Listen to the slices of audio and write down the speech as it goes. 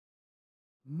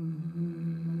This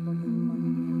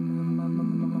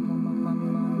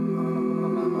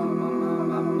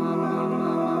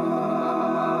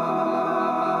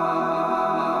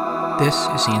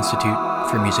is the Institute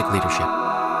for Music Leadership.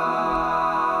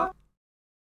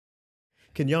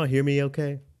 Can y'all hear me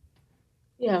okay?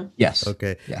 Yeah. Yes.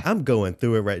 Okay. Yeah. I'm going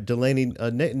through it right. Delaney,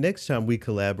 next time we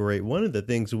collaborate, one of the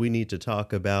things we need to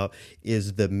talk about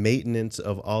is the maintenance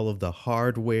of all of the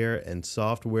hardware and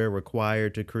software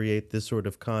required to create this sort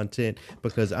of content,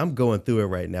 because I'm going through it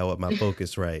right now with my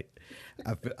Focusrite.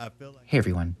 I feel like... Hey,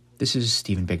 everyone. This is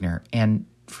Stephen Bigner, and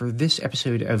for this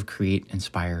episode of Create,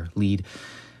 Inspire, Lead,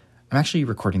 I'm actually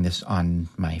recording this on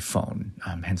my phone,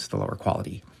 hence the lower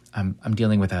quality. I'm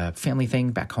dealing with a family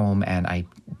thing back home, and I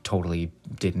totally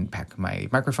didn't pack my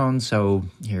microphone, so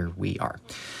here we are.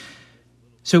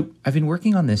 So I've been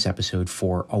working on this episode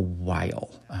for a while,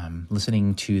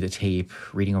 listening to the tape,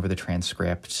 reading over the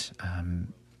transcript,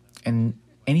 and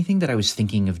anything that I was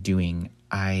thinking of doing,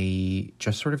 I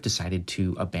just sort of decided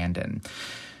to abandon.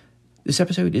 This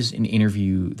episode is an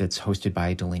interview that's hosted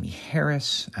by Dalanie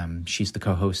Harris. She's the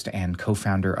co-host and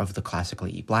co-founder of the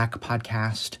Classically Black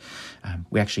podcast.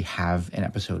 We actually have an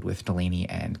episode with Dalanie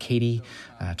and Katie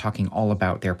talking all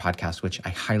about their podcast, which I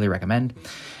highly recommend.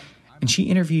 And she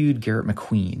interviewed Garrett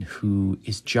McQueen, who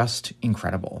is just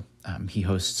incredible. He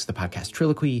hosts the podcast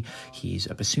Triloquy. He's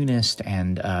a bassoonist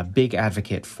and a big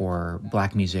advocate for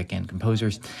Black music and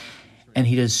composers. And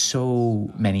he does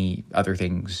so many other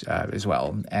things as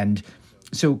well. And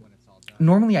so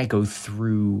normally I go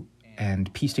through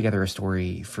and piece together a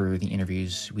story for the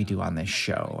interviews we do on this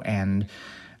show. And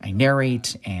I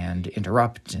narrate and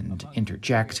interrupt and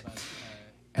interject.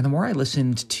 And the more I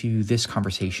listened to this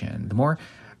conversation, the more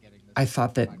I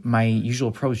thought that my usual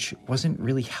approach wasn't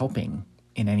really helping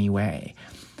in any way.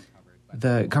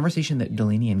 The conversation that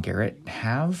Dalanie and Garrett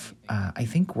have, I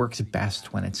think, works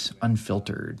best when it's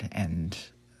unfiltered and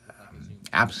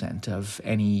absent of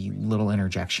any little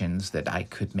interjections that I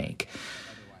could make.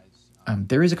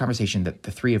 There is a conversation that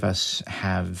the three of us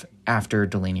have after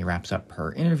Dalanie wraps up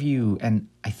her interview, and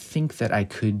I think that I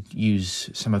could use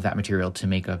some of that material to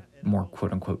make a more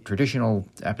quote-unquote traditional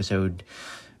episode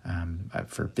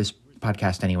for this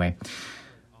podcast anyway.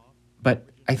 But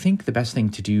I think the best thing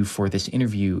to do for this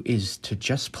interview is to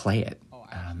just play it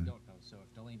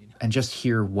and just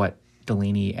hear what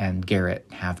Dalanie and Garrett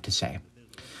have to say.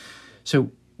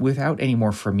 So without any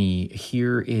more from me,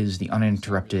 here is the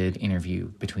uninterrupted interview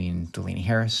between Dalanie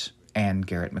Harris and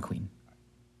Garrett McQueen.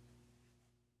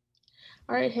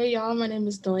 All right. Hey, y'all. My name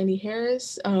is Dalanie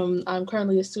Harris. I'm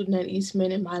currently a student at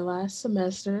Eastman in my last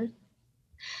semester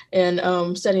and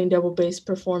studying double bass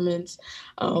performance.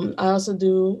 I also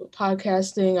do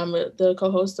podcasting. I'm the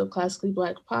co-host of Classically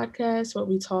Black podcast, where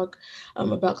we talk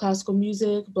about classical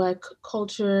music, Black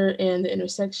culture, and the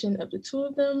intersection of the two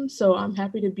of them. So I'm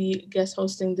happy to be guest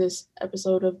hosting this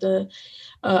episode of the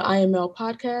IML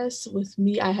podcast. With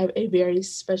me, I have a very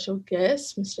special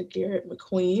guest, Mr. Garrett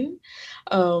McQueen.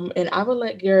 And I will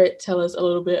let Garrett tell us a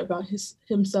little bit about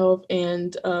himself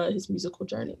and his musical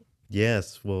journey.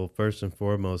 Yes. Well, first and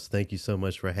foremost, thank you so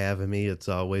much for having me. It's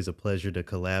always a pleasure to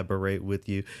collaborate with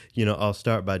you. You know, I'll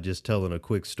start by just telling a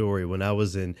quick story. When I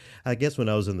was in the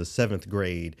 7th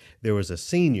grade, there was a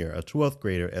senior, a 12th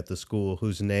grader at the school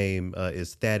whose name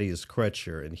is Thaddeus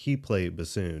Crutcher, and he played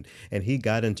bassoon. And he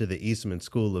got into the Eastman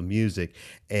School of Music.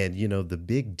 And, you know, the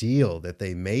big deal that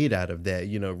they made out of that,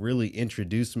 you know, really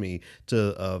introduced me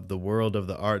to the world of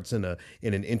the arts in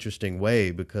an interesting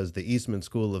way, because the Eastman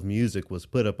School of Music was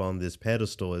put up on this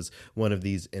pedestal as one of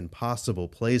these impossible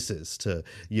places to,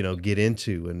 you know, get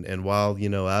into. And while, you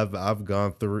know, I've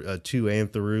gone through to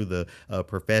and through the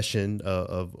profession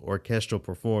of orchestral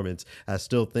performance, I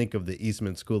still think of the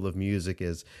Eastman School of Music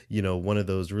as, you know, one of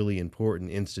those really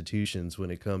important institutions when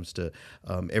it comes to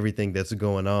everything that's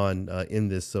going on in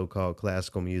this so-called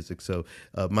classical music. So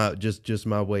my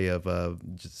way of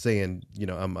just saying, you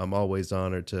know, I'm always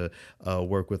honored to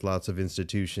work with lots of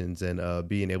institutions, and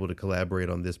being able to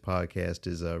collaborate on this podcast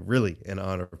is really an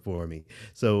honor for me.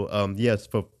 So yes,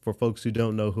 for folks who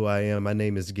don't know who I am, my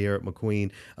name is Garrett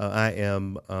McQueen. I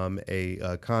am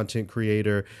a content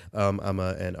creator. I'm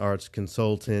an arts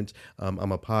consultant.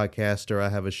 I'm a podcaster. I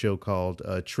have a show called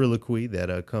Triloquy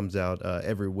that comes out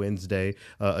every Wednesday,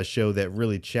 a show that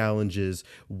really challenges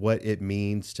what it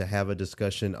means to have a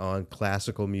discussion on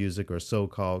classical music, or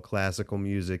so-called classical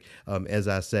music, as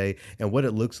I say, and what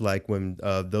it looks like when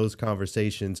those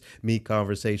conversations meet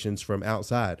conversations musicians from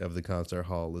outside of the concert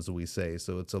hall, as we say.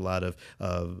 So it's a lot of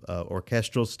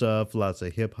orchestral stuff, lots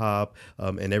of hip hop,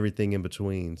 and everything in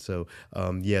between. So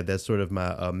yeah, that's sort of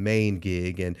my main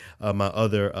gig. And my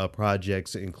other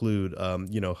projects include,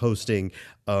 hosting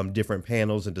different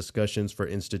panels and discussions for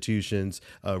institutions.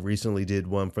 Recently did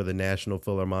one for the National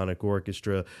Philharmonic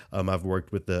Orchestra. I've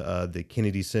worked with the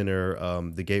Kennedy Center,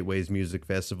 the Gateways Music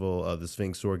Festival, the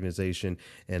Sphinx Organization,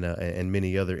 and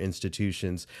many other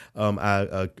institutions.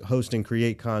 I host and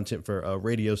create content for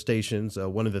radio stations.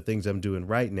 One of the things I'm doing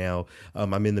right now,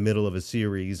 I'm in the middle of a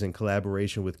series in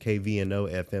collaboration with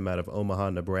KVNO FM out of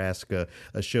Omaha, Nebraska,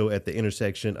 a show at the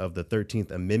intersection of the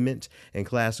 13th Amendment and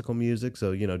classical music.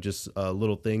 So, just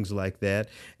little things like that.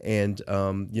 And,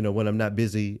 when I'm not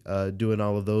busy doing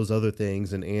all of those other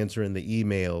things and answering the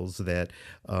emails that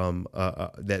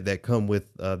that come with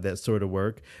that sort of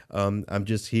work, I'm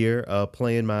just here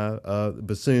playing my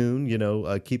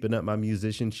bassoon, keeping up my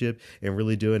musicianship and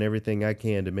really doing everything I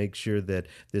can to make sure that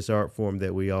this art form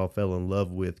that we all fell in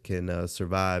love with can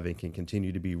survive and can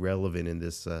continue to be relevant in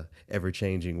this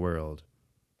ever-changing world.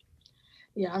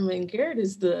 Yeah, I mean, Garrett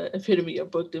is the epitome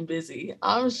of booked and busy.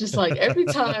 I was just like, every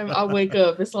time I wake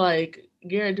up, it's like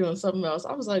Garrett doing something else.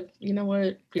 I was like, you know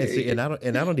what? And see, Period.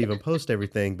 and I don't even post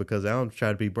everything because I don't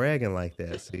try to be bragging like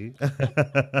that. See,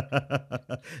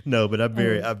 no, but I'm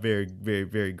very, very,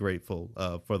 very grateful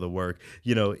for the work.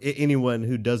 Anyone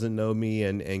who doesn't know me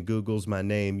and Google's my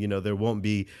name, there won't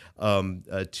be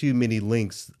too many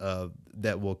links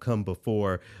that will come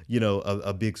before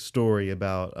a big story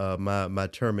about my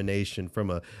termination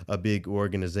from a big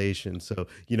organization. So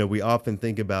we often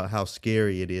think about how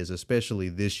scary it is, especially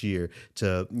this year,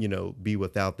 to be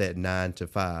without that 9 to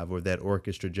 5 or that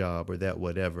orchestra job or that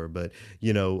whatever. But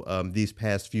these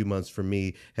past few months for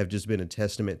me have just been a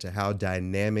testament to how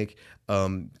dynamic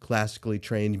classically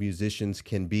trained musicians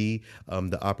can be,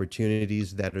 the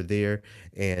opportunities that are there,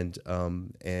 and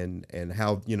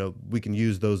how we can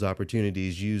use those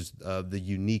opportunities, use the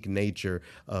unique nature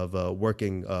of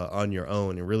working on your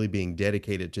own and really being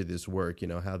dedicated to this work.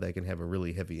 How that can have a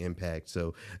really heavy impact.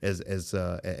 So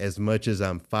as much as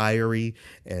I'm fiery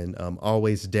and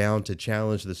always down to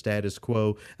challenge the status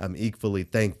quo, I'm equally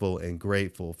thankful and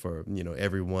grateful for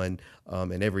everyone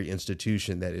and every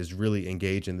institution that is really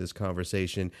engaged in this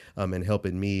conversation and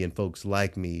helping me and folks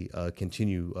like me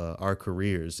continue our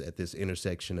careers at this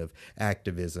intersection of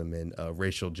activism and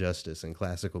racial justice and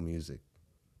classical music.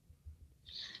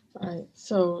 All right.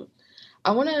 So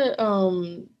I want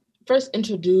to first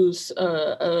introduce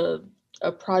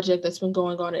a project that's been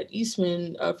going on at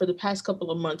Eastman for the past couple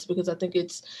of months, because I think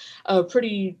it's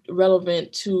pretty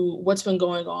relevant to what's been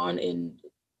going on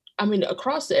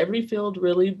across every field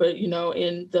really, but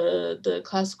in the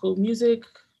classical music,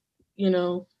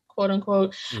 quote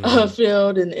unquote,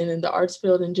 field and in the arts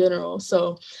field in general.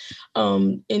 So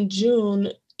in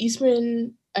June,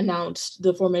 Eastman announced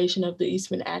the formation of the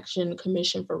Eastman Action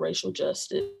Commission for Racial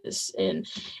Justice. And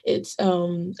it's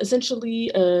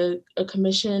essentially a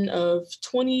commission of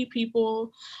 20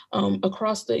 people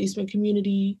across the Eastman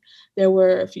community. There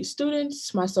were a few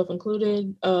students, myself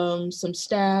included, some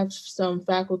staff, some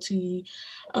faculty,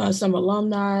 some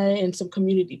alumni, and some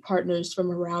community partners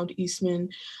from around Eastman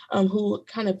who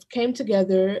kind of came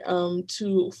together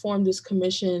to form this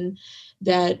commission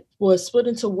that was split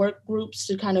into work groups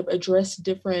to kind of address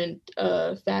different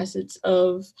facets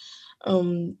of,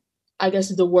 I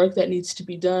guess, the work that needs to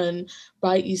be done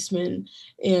by Eastman,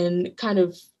 and kind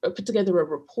of put together a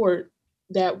report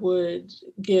that would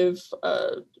give,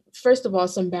 first of all,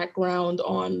 some background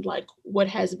on like what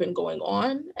has been going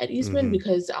on at Eastman,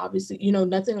 because obviously,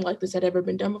 nothing like this had ever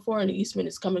been done before, and Eastman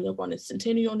is coming up on its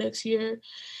centennial next year.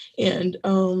 And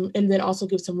then also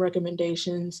give some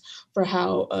recommendations for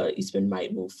how Eastman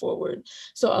might move forward.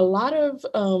 So a lot of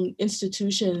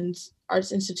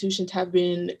arts institutions have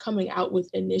been coming out with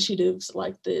initiatives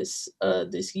like this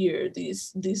this year.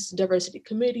 These diversity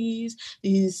committees,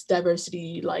 these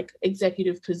diversity like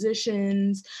executive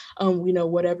positions,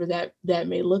 whatever that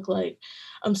may look like.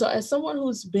 So as someone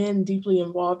who's been deeply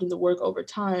involved in the work over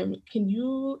time, can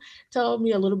you tell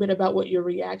me a little bit about what your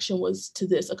reaction was to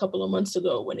this a couple of months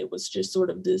ago when it was just sort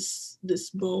of this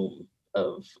boom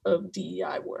of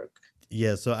DEI work?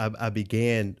 Yeah, so I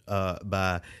began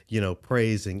by,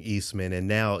 praising Eastman. And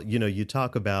now, you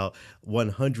talk about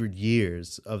 100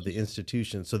 years of the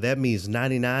institution. So that means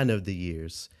 99 of the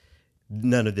years,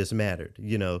 none of this mattered.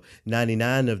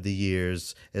 99 of the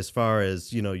years, as far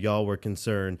as, y'all were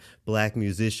concerned, Black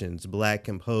musicians, Black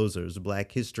composers,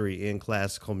 Black history in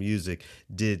classical music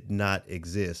did not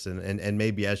exist. And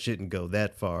maybe I shouldn't go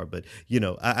that far, but,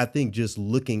 I think just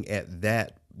looking at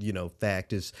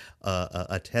fact is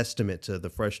a testament to the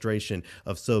frustration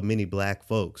of so many Black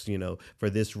folks, for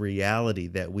this reality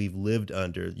that we've lived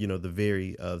under, the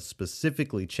very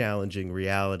specifically challenging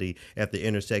reality at the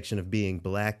intersection of being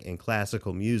Black and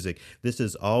classical music. This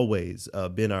has always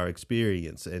been our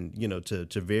experience, and,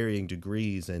 to varying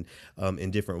degrees and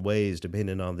in different ways,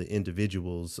 depending on the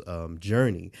individual's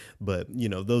journey. But,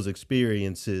 those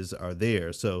experiences are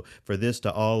there. So for this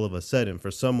to all of a sudden,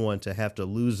 for someone to have to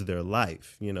lose their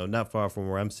life, not far from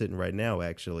where I'm sitting right now,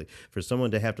 actually, for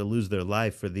someone to have to lose their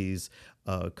life for these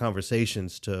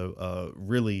conversations to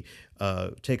really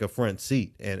take a front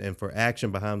seat, and for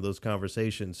action behind those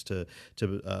conversations to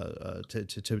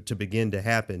begin to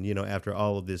happen, after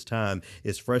all of this time,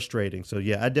 is frustrating. So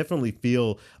yeah, I definitely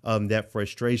feel that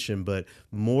frustration, but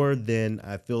more than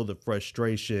I feel the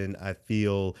frustration, I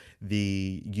feel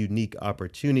the unique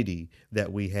opportunity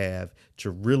that we have to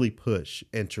really push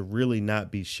and to really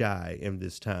not be shy in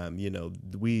this time.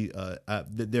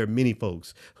 There are many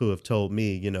folks who have told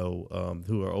me,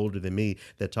 who are older than me,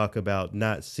 that talk about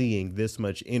not seeing this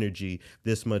much energy,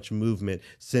 this much movement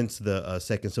since the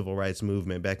second civil rights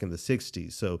movement back in the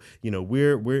 60s. So,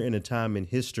 we're in a time in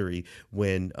history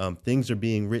when things are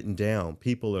being written down,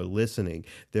 people are listening,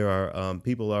 there are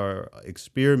people are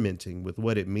experimenting with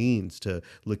what it means to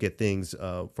look at things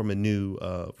from a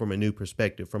new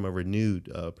perspective, from a renewed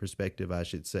perspective, I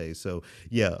should say. So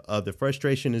yeah, the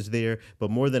frustration is there, but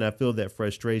more than I feel that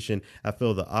frustration, I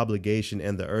feel the obligation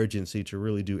and the urgency to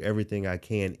really do everything I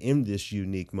can in this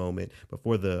unique moment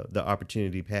before the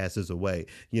opportunity passes away.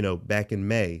 Back in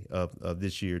May of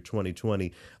this year,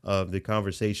 2020, the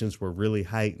conversations were really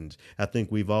heightened. I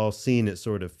think we've all seen it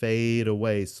sort of fade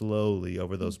away slowly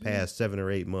over those past 7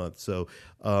 or 8 months. So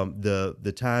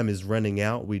the time is running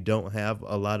out. We don't have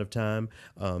a lot of time,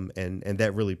 and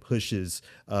that really pushes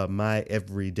my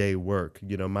everyday work,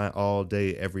 my all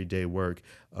day, everyday work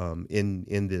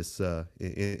in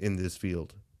this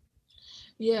field.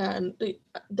 Yeah, and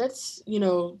that's,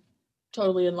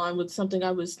 totally in line with something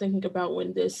I was thinking about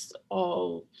when this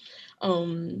all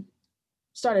um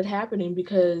started happening,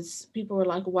 because people were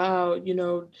like, wow,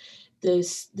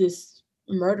 this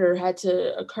murder had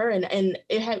to occur, and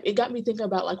it got me thinking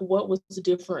about like what was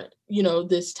different,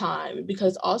 this time,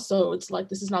 because also it's like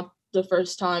this is not the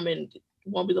first time and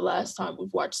won't be the last time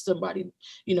we've watched somebody,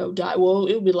 die. Well,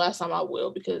 it'll be the last time I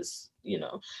will, because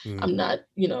Mm, I'm not,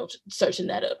 searching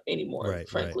that up anymore, right, right.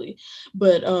 frankly.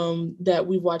 But that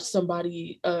we watched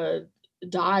somebody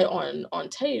die on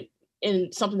tape,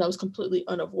 and something that was completely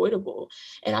unavoidable.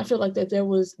 And I feel like that there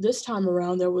was this time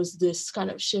around, there was this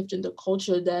kind of shift in the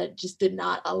culture that just did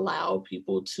not allow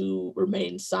people to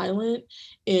remain silent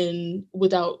in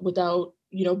without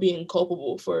being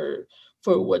culpable for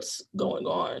what's going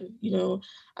on.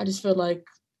 I just feel like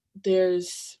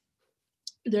there's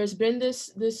there's been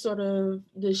this sort of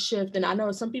this shift, and I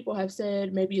know some people have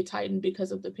said maybe it's heightened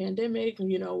because of the pandemic, and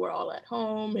we're all at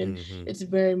home and Hmm. it's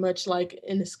very much like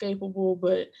inescapable.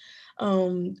 But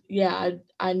yeah,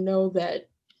 I know that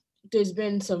there's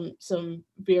been some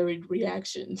varied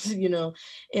reactions,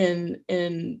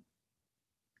 and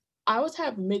I always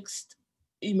have mixed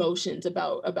emotions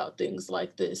about things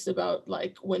like this, about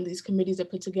like when these committees are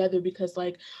put together, because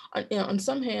like on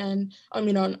some hand, I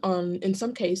mean on in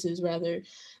some cases rather,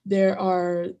 there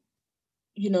are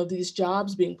these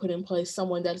jobs being put in place,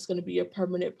 someone that's going to be a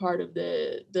permanent part of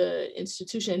the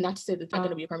institution. And not to say that they're going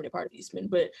to be a permanent part of Eastman,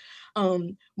 but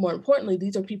more importantly,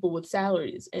 these are people with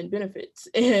salaries and benefits,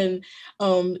 and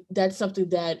that's something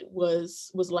that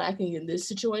was lacking in this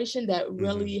situation, that Hmm.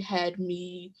 really had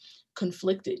me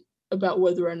conflicted about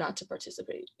whether or not to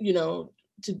participate,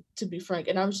 to be frank.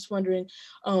 And I was just wondering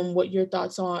what your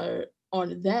thoughts are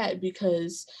on that,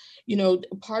 because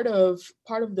part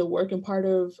of the work, and part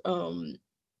of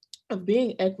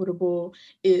being equitable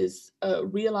is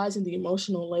realizing the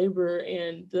emotional labor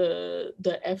and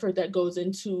the effort that goes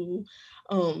into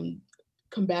um,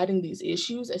 combating these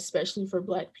issues, especially for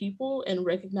Black people, and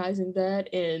recognizing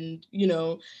that, and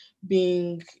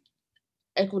being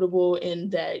equitable in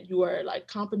that you are like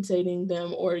compensating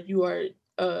them, or you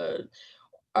uh,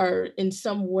 are in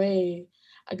some way,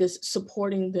 I guess,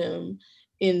 supporting them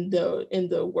in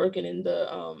the work, and in the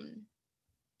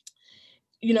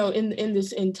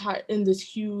in this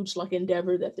huge like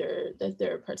endeavor that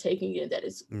they're partaking in, that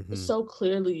is Hmm. so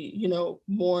clearly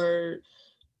more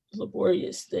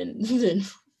laborious than than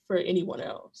for anyone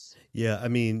else. Yeah, I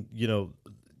mean,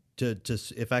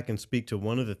 if I can speak to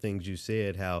one of the things you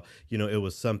said, how it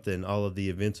was something. All of the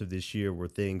events of this year were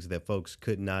things that folks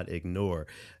could not ignore.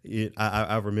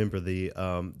 I remember the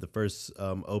first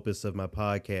opus of my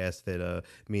podcast that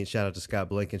me and shout out to Scott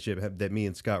Blankenship that me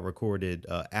and Scott recorded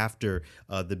after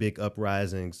the big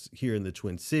uprisings here in the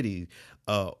Twin Cities.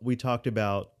 We talked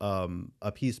about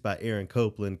a piece by Aaron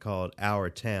Copland called "Our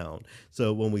Town."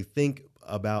 So when we think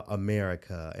about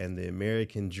America and the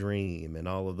American dream and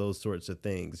all of those sorts of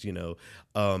things,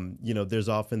 there's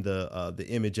often the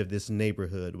image of this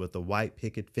neighborhood with the white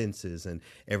picket fences and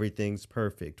everything's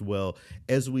perfect. Well,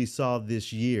 as we saw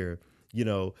this year,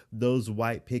 those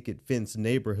white picket fence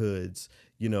neighborhoods,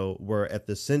 were at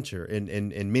the center,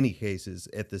 in many cases,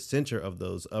 at the center of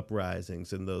those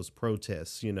uprisings and those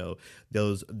protests,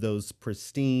 those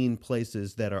pristine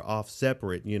places that are off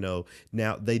separate,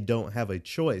 now they don't have a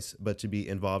choice but to be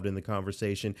involved in the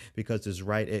conversation because it's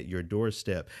right at your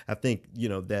doorstep. I think,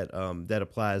 that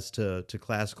applies to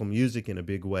classical music in a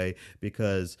big way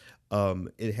because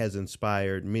it has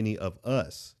inspired many of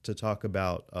us to talk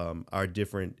about our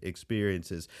different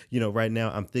experiences. Right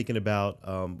now I'm thinking about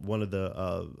one of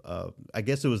the, I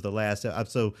guess it was the last.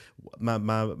 So my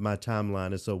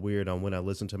timeline is so weird on when I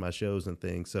listen to my shows and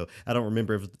things. So I don't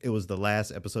remember if it was the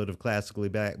last episode of Classically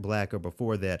Black or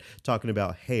before that, talking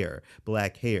about hair,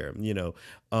 black hair.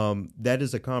 That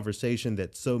is a conversation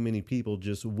that so many people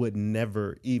just would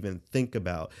never even think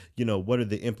about. What are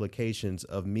the implications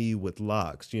of me with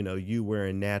locks? You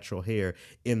wearing natural hair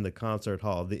in the concert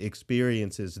hall, the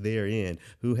experiences therein,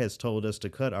 who has told us to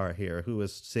cut our hair, who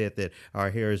has said that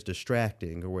our hair is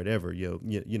distracting or whatever,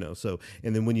 so,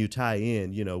 and then when you tie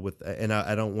in, with, and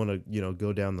I don't want to,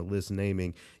 go down the list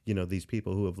naming, these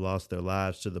people who have lost their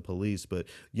lives to the police, but,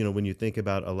 when you think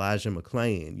about Elijah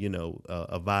McQueen,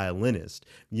 a violinist,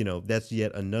 that's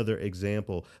yet another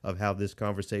example of how this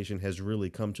conversation has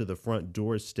really come to the front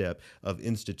doorstep of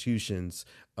institutions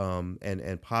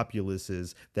and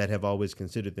populaces that have always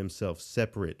considered themselves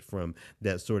separate from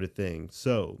that sort of thing.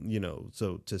 So,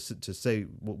 so to say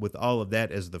with all of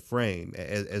that as the frame,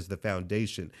 as the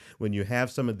foundation, when you have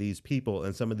some of these people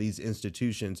and some of these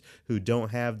institutions who don't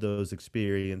have those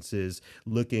experiences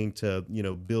looking to,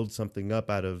 build something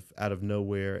up out of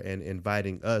nowhere and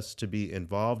inviting us to be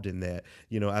involved in that,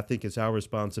 I think it's our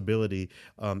responsibility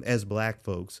as Black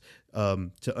folks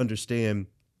to understand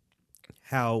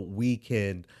how we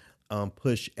can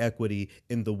push equity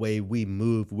in the way we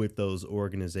move with those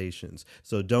organizations.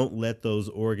 So don't let those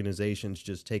organizations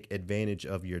just take advantage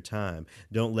of your time.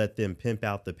 Don't let them pimp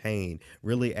out the pain.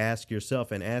 Really ask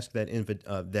yourself and ask that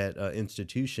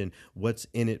institution, what's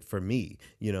in it for me?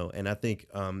 And I think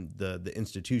the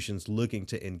institutions looking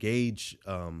to engage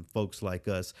folks like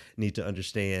us need to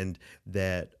understand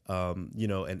that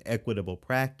an equitable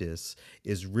practice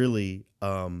is really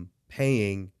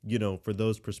paying, for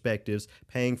those perspectives,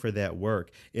 paying for that work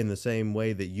in the same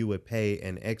way that you would pay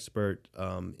an expert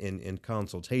in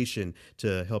consultation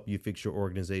to help you fix your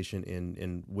organization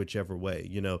in whichever way.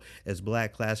 As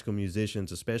Black classical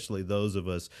musicians, especially those of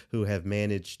us who have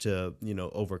managed to,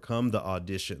 overcome the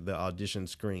audition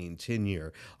screen,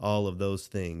 tenure, all of those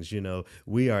things,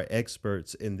 we are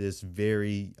experts in this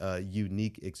very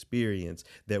unique experience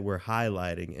that we're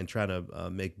highlighting and trying to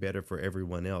make better for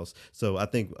everyone else. So I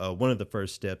think one of the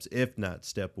first steps, if not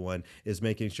step one, is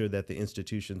making sure that the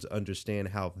institutions understand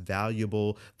how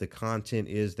valuable the content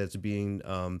is that's being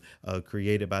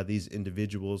created by these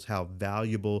individuals, how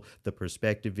valuable the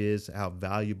perspective is, how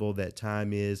valuable that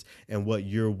time is, and what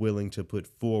you're willing to put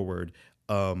forward,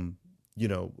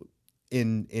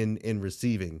 in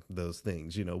receiving those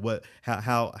things, what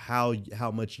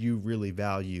how much you really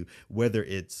value, whether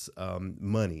it's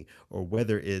money or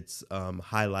whether it's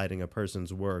highlighting a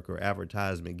person's work or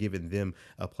advertisement, giving them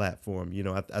a platform.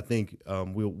 I think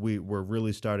we're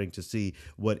really starting to see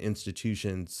what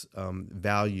institutions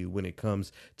value when it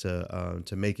comes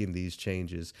to making these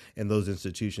changes, and those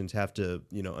institutions have to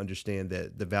understand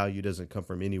that the value doesn't come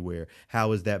from anywhere.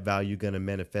 How is that value going to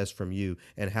manifest from you,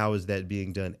 and how is that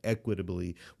being done equitably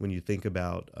when you think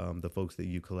about the folks that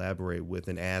you collaborate with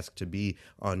and ask to be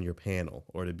on your panel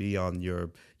or to be on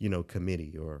your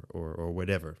committee or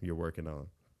whatever you're working on?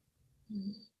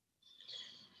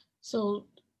 So,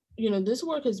 this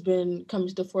work has come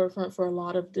to the forefront for a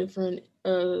lot of different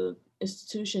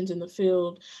institutions in the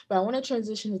field, but I want to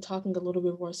transition to talking a little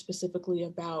bit more specifically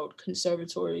about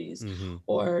conservatories Mm-hmm.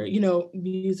 or,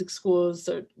 music schools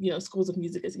or, schools of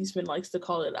music, as Eastman likes to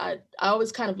call it. I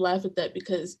always kind of laugh at that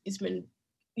because Eastman,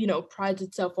 prides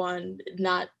itself on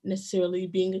not necessarily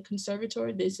being a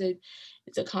conservatory. They say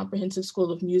it's a comprehensive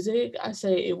school of music. I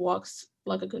say it walks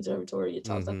like a conservatory, it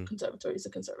talks like Mm-hmm. a conservatory is a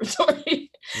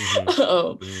conservatory. Mm-hmm.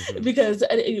 um, Mm-hmm. because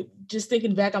just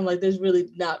thinking back, I'm like, there's really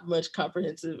not much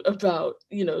comprehensive about,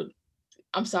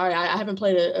 I'm sorry, I haven't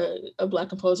played a Black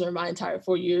composer in my entire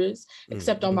 4 years,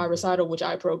 except on my Mm-hmm. recital, which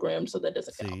I programmed, so that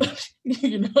doesn't See.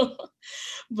 count.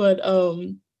 But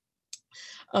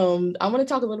I want to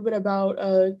talk a little bit about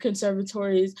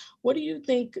conservatories. What do you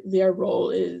think their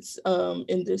role is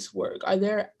in this work? Are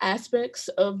there aspects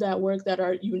of that work that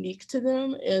are unique to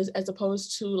them as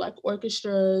opposed to like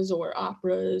orchestras or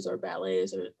operas or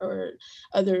ballets or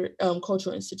other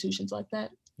cultural institutions like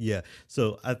that? Yeah.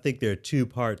 So I think there are two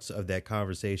parts of that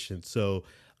conversation. So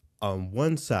on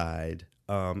one side,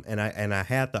 and I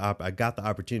had I got the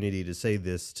opportunity to say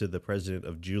this to the president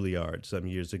of Juilliard some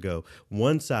years ago.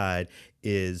 One side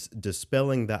is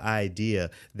dispelling the idea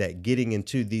that getting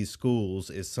into these schools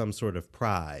is some sort of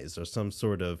prize or some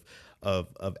sort of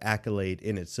accolade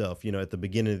in itself. At the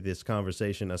beginning of this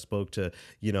conversation, I spoke to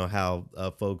how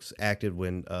folks acted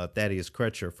when Thaddeus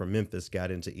Crutcher from Memphis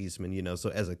got into Eastman.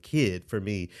 So as a kid, for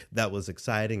me, that was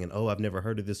exciting, and I've never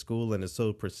heard of this school, and it's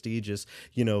so prestigious.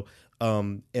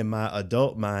 In my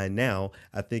adult mind now,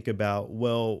 I think about,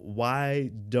 well,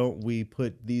 why don't we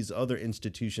put these other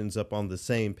institutions up on the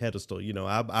same pedestal?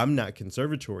 I'm not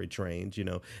conservatory trained.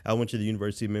 I went to the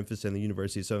University of Memphis and the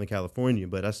University of Southern California,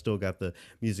 but I still got the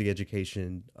music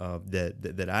education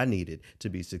that I needed to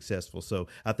be successful. So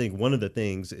I think one of the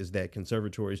things is that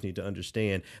conservatories need to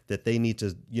understand that they need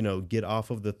to, get off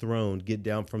of the throne, get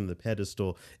down from the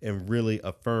pedestal, and really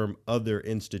affirm other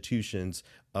institutions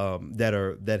that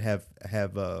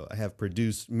have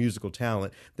produced musical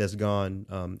talent that's gone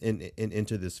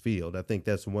into this field. I think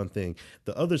that's one thing.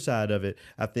 The other side of it,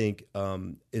 I think,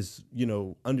 is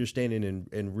understanding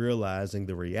and realizing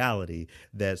the reality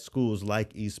that schools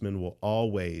like Eastman will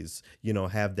always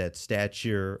have that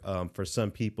stature. For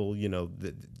some people,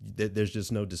 there's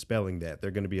just no dispelling that. There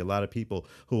are going to be a lot of people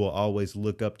who will always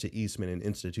look up to Eastman and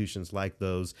institutions like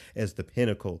those as the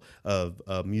pinnacle of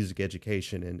music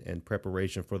education and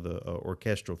preparation for the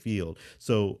orchestral field.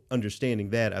 So understanding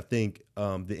that, I think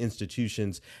the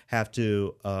institutions have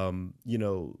to,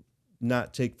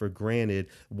 not take for granted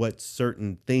what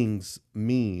certain things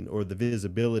mean or the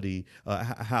visibility,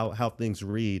 how things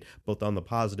read, both on the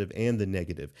positive and the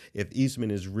negative. If Eastman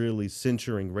is really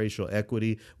centering racial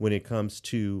equity when it comes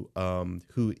to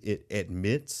who it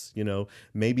admits,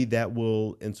 maybe that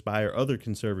will inspire other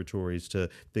conservatories to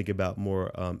think about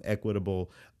more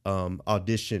equitable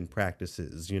audition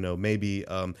practices, maybe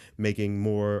making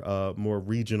more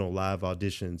regional live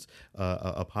auditions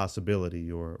a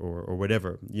possibility, or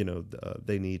whatever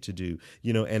they need to do.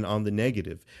 And on the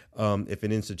negative, if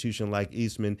an institution like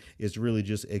Eastman is really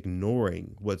just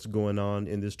ignoring what's going on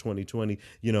in this 2020,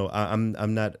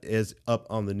 I'm not as up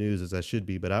on the news as I should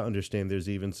be, but I understand there's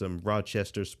even some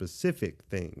Rochester specific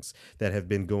things that have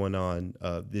been going on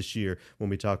this year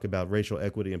when we talk about racial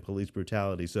equity and police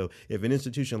brutality. So if an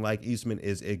institution like Eastman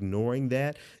is ignoring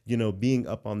that, being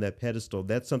up on that pedestal,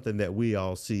 that's something that we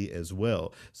all see as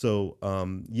well. So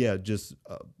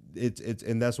it's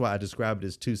and that's why I describe it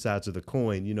as two sides of the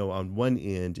coin. On one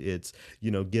end, it's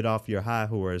get off your high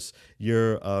horse.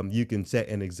 You can set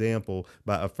an example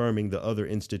by affirming the other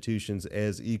institutions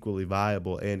as equally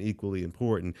viable and equally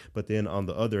important. But then on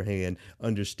the other hand,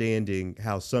 understanding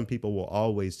how some people will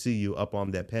always see you up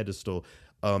on that pedestal.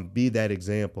 Be that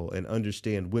example and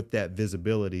understand with that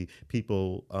visibility,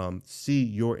 people see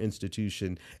your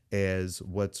institution as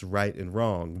what's right and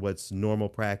wrong, what's normal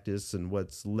practice and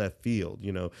what's left field.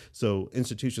 So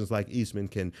institutions like Eastman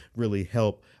can really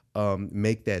help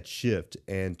make that shift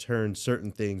and turn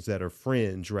certain things that are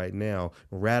fringe right now,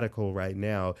 radical right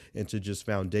now, into just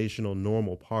foundational,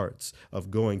 normal parts of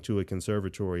going to a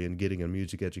conservatory and getting a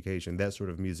music education, that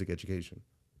sort of music education.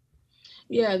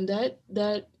 Yeah, and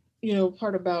that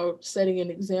part about setting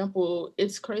an example,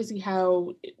 it's crazy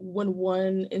how when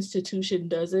one institution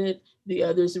does it, the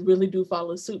others really do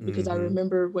follow suit. Because I Mm-hmm.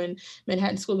 remember when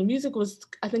Manhattan School of Music was,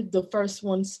 I think, the first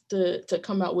ones to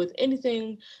come out with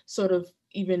anything sort of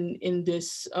even in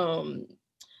this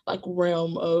like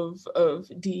realm of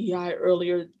DEI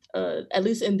earlier, at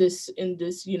least in this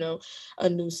a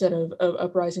new set of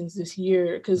uprisings this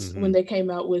year, because when Mm-hmm. they came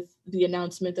out with the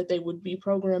announcement that they would be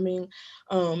programming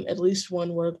at least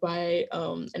one work by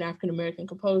an African American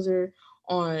composer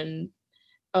on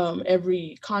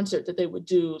every concert that they would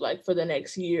do, like for the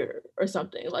next year or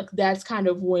something. Like that's kind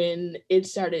of when it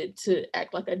started to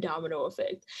act like a domino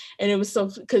effect. And it was so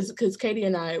because Katie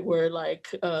and I were like,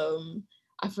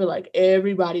 I feel like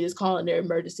everybody is calling their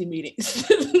emergency meetings,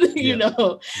 Yep.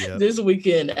 Yep. this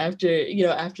weekend after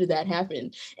after that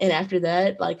happened. And after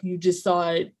that, like you just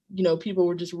saw it people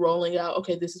were just rolling out,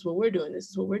 okay, this is what we're doing, this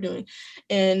is what we're doing.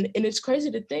 And it's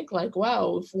crazy to think like,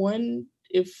 wow,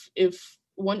 if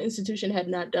one institution had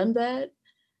not done that,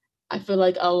 I feel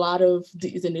like a lot of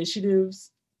these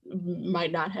initiatives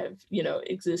might not have,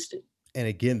 existed. And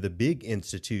again, the big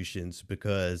institutions,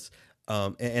 because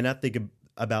and I think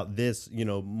about this,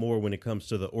 more when it comes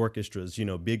to the orchestras,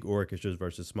 big orchestras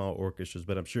versus small orchestras,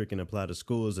 but I'm sure it can apply to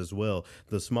schools as well.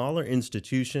 The smaller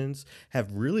institutions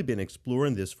have really been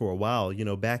exploring this for a while,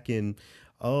 back in,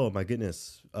 oh my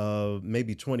goodness,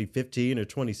 maybe 2015 or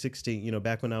 2016,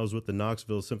 back when I was with the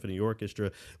Knoxville Symphony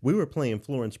Orchestra, we were playing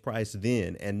Florence Price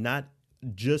then, and not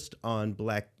just on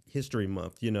Black History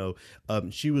Month.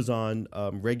 She was on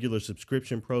regular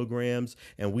subscription programs,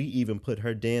 and we even put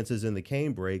her dances in the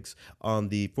cane breaks on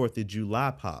the 4th of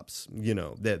July pops.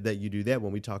 That you do that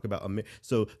when we talk about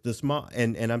so the small,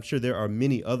 and I'm sure there are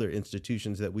many other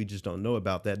institutions that we just don't know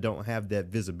about that don't have that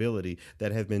visibility,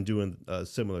 that have been doing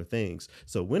similar things.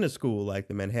 So when a school like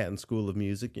the Manhattan School of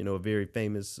Music, a very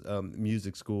famous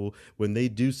music school, when they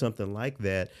do something like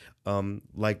that,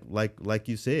 like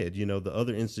you said, the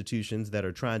other institutions that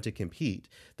are trying to compete,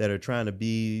 that are trying to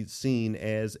be seen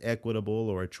as equitable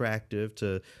or attractive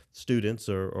to students,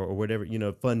 or whatever,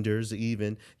 funders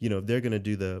even, they're going to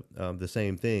do the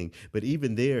same thing. But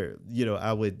even there,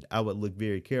 I would look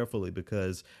very carefully,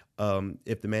 because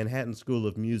if the Manhattan School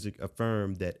of Music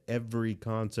affirmed that every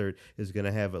concert is going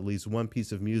to have at least one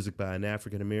piece of music by an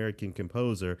African American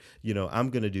composer, I'm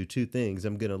going to do two things.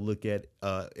 I'm going to look at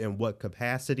in what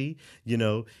capacity,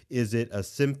 is it a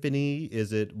symphony?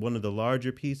 Is it one of the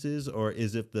larger pieces, or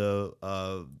is it the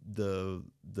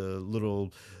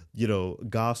little,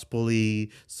 gospel-y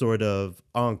sort of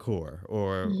encore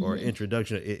or Mhm.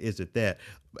 introduction? Is it that?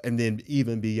 And then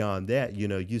even beyond that,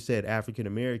 you said African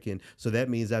American, so that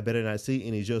means I better not see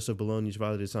any Joseph Bologna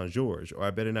Chevalier de Saint George, or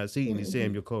I better not see any Mhm.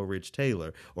 Samuel Coleridge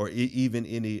Taylor, or even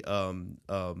any Erilyn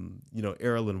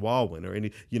Walwyn, or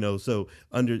any, so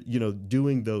under,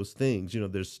 doing those things,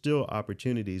 there's still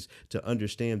opportunities to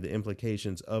understand the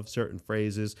implications of certain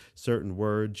phrases, certain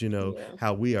words, Yeah.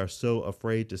 how we are so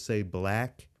afraid to say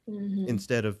Black Mhm.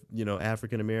 instead of,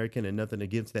 African American. And nothing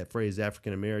against that phrase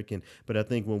African American, but I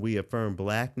think when we affirm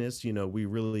Blackness, we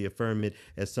really affirm it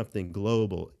as something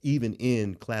global, even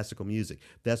in classical music.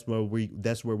 That's where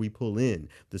we pull in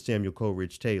the Samuel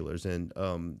Coleridge Taylors and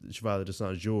Chevalier de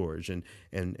Saint George,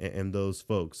 and those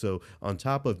folks. So on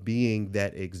top of being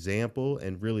that example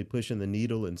and really pushing the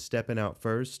needle and stepping out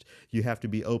first, you have to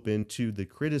be open to the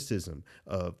criticism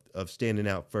of standing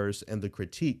out first, and the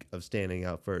critique of standing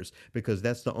out first, because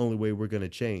that's the only way we're going to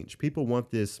change. People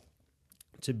want this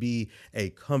to be a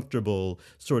comfortable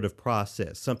sort of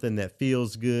process, something that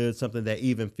feels good, something that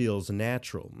even feels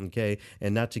natural. Okay.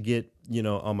 And not to get,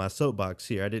 on my soapbox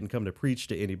here, I didn't come to preach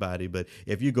to anybody, but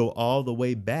if you go all the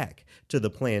way back to the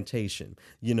plantation,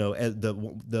 as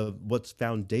the what's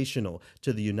foundational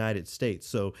to the United States.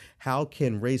 So how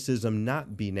can racism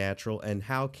not be natural, and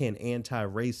how can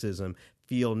anti-racism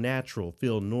feel natural,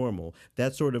 feel normal?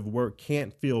 That sort of work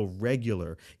can't feel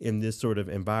regular in this sort of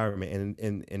environment,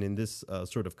 and in this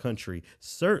sort of country,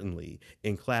 certainly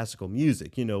in classical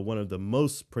music, one of the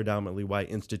most predominantly white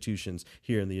institutions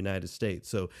here in the United States.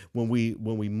 So when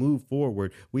we move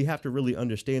forward, we have to really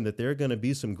understand that there are going to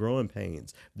be some growing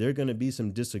pains. There are going to be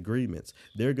some disagreements.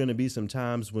 There are going to be some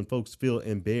times when folks feel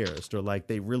embarrassed, or like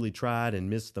they really tried and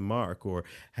missed the mark, or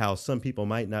how some people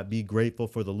might not be grateful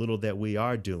for the little that we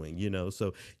are doing,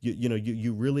 So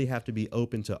you really have to be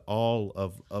open to all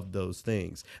of those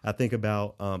things. I think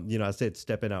about I said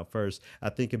stepping out first. I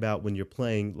think about when you're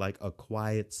playing like a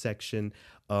quiet section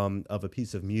of a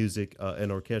piece of music, an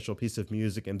orchestral piece of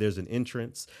music, and there's an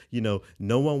entrance.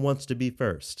 No one wants to be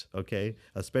first, okay?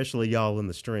 Especially y'all in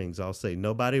the strings. I'll say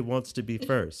nobody wants to be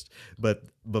first, but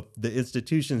the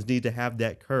institutions need to have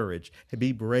that courage,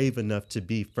 be brave enough to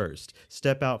be first,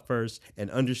 step out first,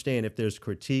 and understand if there's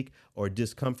critique or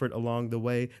discomfort along the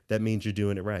way, that means you're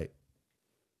doing it right.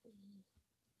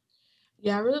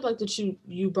 Yeah, I really like that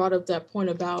you brought up that point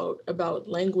about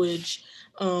language,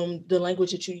 the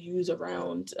language that you use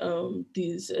around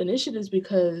these initiatives,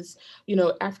 because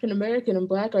African American and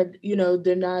Black are,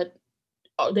 they're not,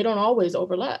 they don't always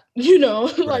overlap, like,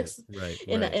 Right, right,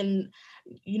 and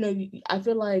right. I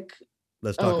feel like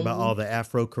Let's talk about all the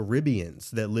Afro-Caribbeans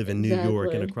that live in New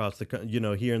York and Exactly.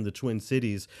 across here in the Twin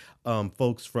Cities.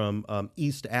 Folks from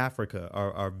East Africa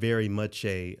are very much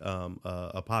a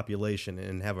population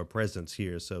and have a presence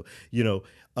here. So,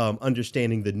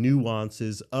 understanding the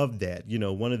nuances of that,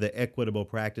 one of the equitable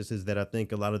practices that I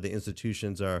think a lot of the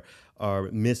institutions are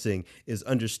missing is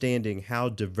understanding how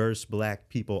diverse Black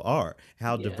people are,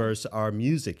 how Yeah. diverse our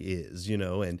music is,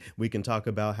 and we can talk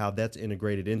about how that's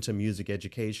integrated into music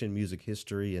education, music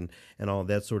history, and all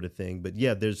that sort of thing. But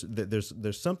yeah,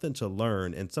 there's something to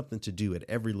learn and something to do at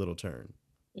every little turn.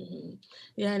 Hmm.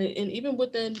 Yeah, and even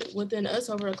within us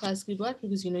over at Classically Black,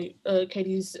 because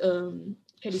Katie's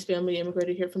family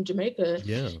immigrated here from Jamaica,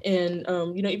 Yeah. and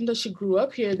even though she grew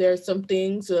up here, there are some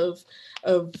things of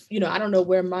I don't know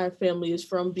where my family is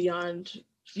from beyond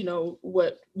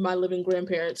what my living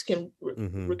grandparents can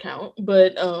Hmm. recount,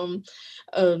 but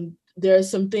there are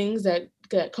some things that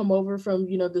come over from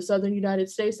the southern United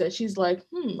States that she's like,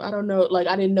 I don't know, like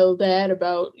I didn't know that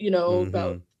about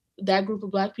Hmm. that group of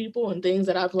Black people and things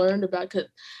that I've learned about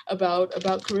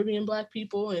Caribbean Black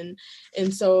people, and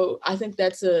so I think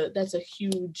that's a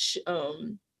huge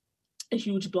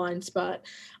blind spot,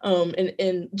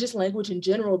 and just language in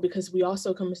general, because we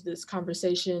also come into this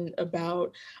conversation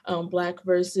about Black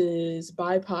versus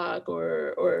BIPOC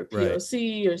or Right.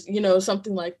 POC or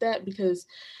something like that, because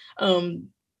um,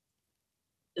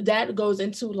 that goes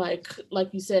into like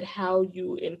you said, how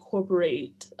you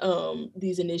incorporate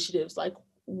these initiatives, like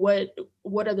what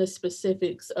are the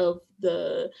specifics of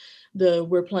the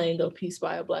we're playing a piece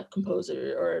by a Black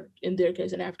composer, or in their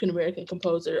case an African American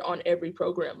composer, on every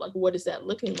program. Like, what is that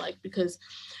looking like? Because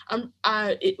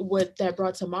what that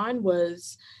brought to mind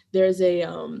was there's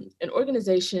an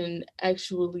organization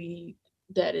actually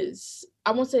that is,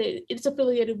 I won't say it's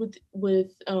affiliated with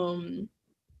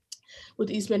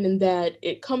Eastman, in that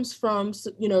it comes from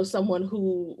someone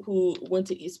who went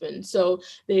to Eastman, so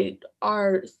they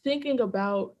are thinking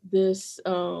about this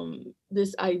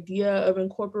idea of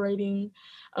incorporating,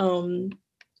 um,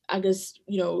 I guess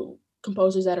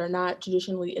composers that are not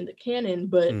traditionally in the canon.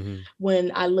 But Hmm.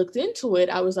 when I looked into it,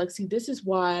 I was like, see, this is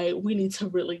why we need to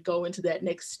really go into that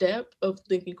next step of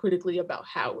thinking critically about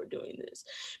how we're doing this,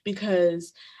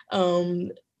 because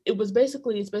um, it's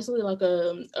basically like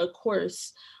a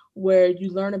course where you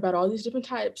learn about all these different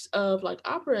types of like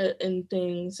opera and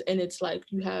things, and it's like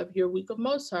you have your week of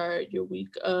Mozart, your week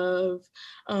of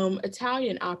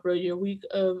Italian opera, your week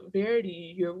of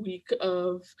Verdi, your week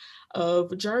of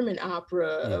German opera,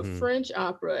 of Hmm. French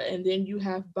opera, and then you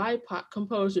have BIPOC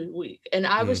Composer Week. And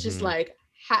I was just Hmm. like,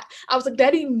 I was like,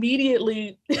 that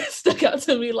immediately stuck out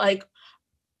to me. Like,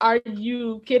 are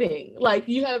you kidding? Like,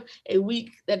 you have a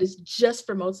week that is just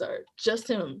for Mozart, just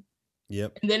him,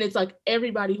 Yep. and then it's like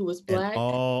everybody who was And Black.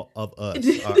 all of us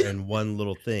are in one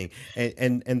little thing,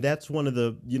 and that's one of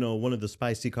the one of the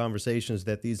spicy conversations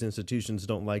that these institutions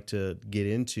don't like to get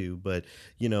into. But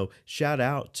shout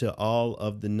out to all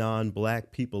of the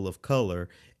non-Black people of color,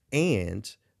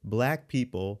 and Black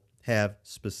people have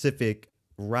specific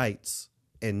rights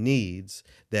and needs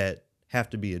that have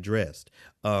to be addressed.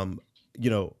 um you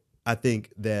know I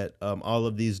think that all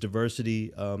of these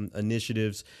diversity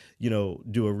initiatives,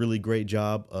 do a really great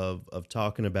job of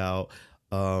talking about,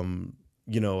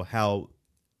 how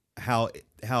how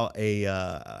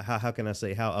how can I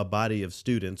say, how a body of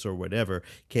students or whatever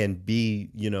can be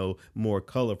more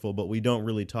colorful, but we don't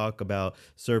really talk about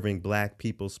serving Black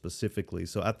people specifically.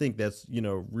 So I think that's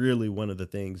really one of the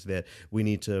things that we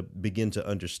need to begin to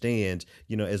understand,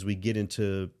 as we get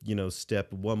into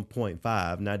step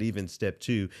 1.5, not even step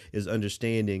 2, is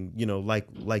understanding,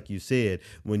 like you said,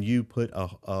 when you put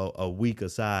a week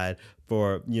aside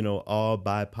for all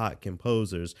BIPOC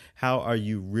composers, how are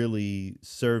you really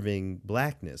serving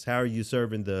Blackness? How are you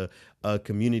serving the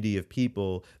community of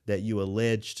people that you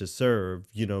allege to serve,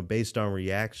 based on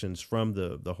reactions from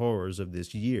the horrors of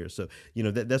this year? So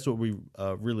that's what we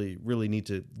really need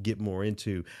to get more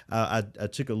into. I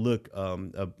took a look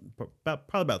probably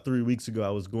about 3 weeks ago. I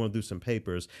was going through some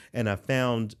papers, and I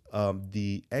found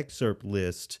the excerpt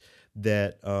list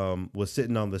that was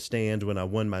sitting on the stand when I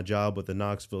won my job with the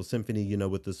Knoxville Symphony,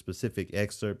 with the specific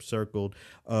excerpt circled.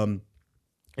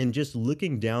 And just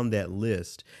looking down that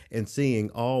list and seeing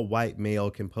all white male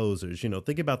composers,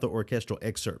 think about the orchestral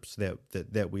excerpts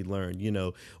that we learned.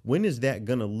 When is that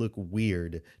going to look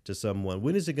weird to someone?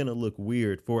 When is it going to look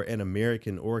weird for an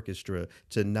American orchestra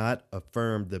to not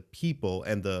affirm the people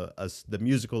and the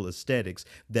musical aesthetics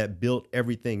that built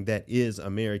everything that is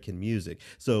American music?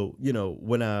 So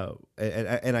when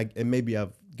and maybe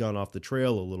I've gone off the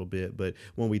trail a little bit, but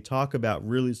when we talk about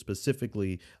really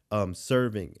specifically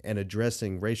serving and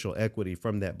addressing racial equity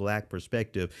from that Black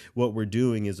perspective, what we're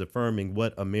doing is affirming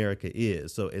what America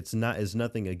is. So it's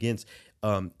nothing against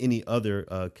any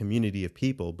other community of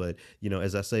people, but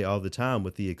as I say all the time,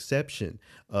 with the exception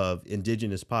of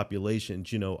indigenous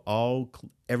populations,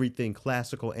 everything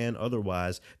classical and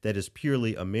otherwise that is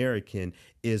purely American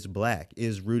is Black,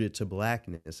 is rooted to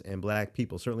Blackness and Black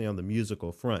people, certainly on the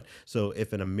musical front. So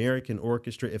if an American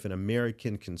orchestra, if an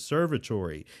American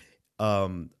conservatory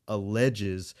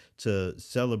alleges to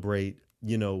celebrate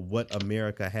what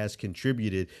America has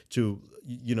contributed to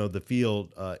the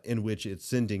field in which it's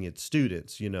sending its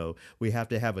students. We have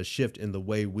to have a shift in the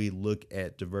way we look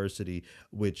at diversity,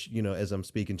 which as I'm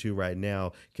speaking to right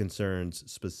now, concerns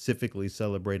specifically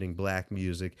celebrating Black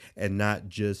music, and not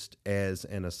just as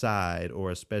an aside or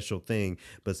a special thing,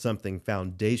 but something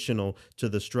foundational to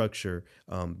the structure,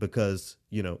 because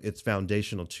it's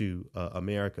foundational to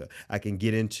America. I can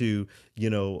get into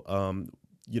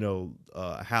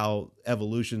how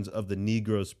evolutions of the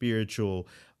Negro spiritual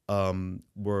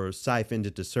were siphoned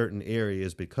into certain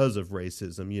areas because of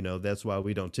racism. That's why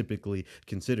we don't typically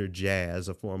consider jazz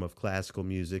a form of classical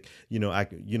music.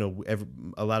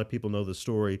 A lot of people know the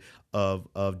story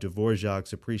of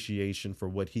Dvorak's appreciation for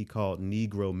what he called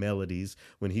Negro melodies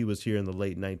when he was here in the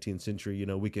late 19th century.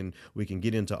 We can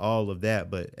get into all of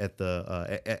that, but at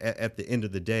the end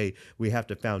of the day, we have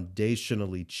to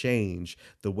foundationally change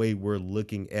the way we're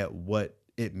looking at what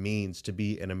it means to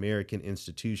be an American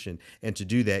institution. And to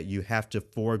do that, you have to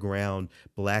foreground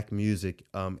Black music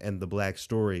and the Black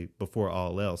story before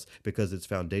all else, because it's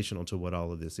foundational to what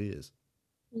all of this is.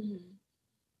 Mm-hmm.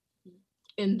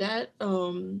 And that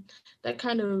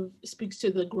kind of speaks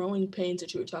to the growing pains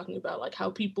that you were talking about, like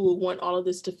how people want all of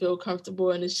this to feel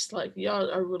comfortable, and it's just like, y'all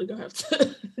are really gonna have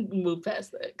to move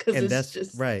past that, because And it's that's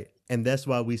just right. And that's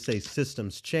why we say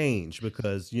systems change,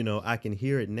 because I can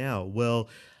hear it now. Well,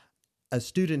 a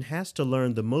student has to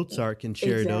learn the Mozart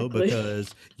concerto exactly.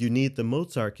 because you need the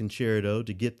Mozart concerto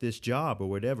to get this job or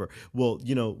whatever. Well,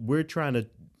 we're trying to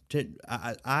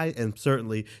I am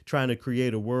certainly trying to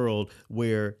create a world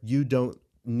where you don't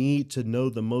need to know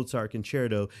the Mozart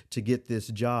concerto to get this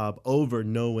job over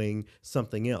knowing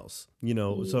something else,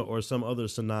 so, or some other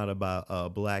sonata by a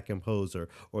Black composer,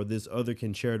 or this other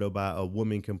concerto by a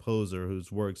woman composer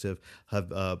whose works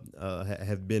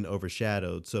have been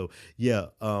overshadowed. So yeah,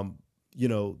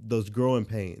 those growing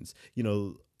pains,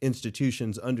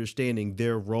 institutions understanding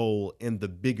their role in the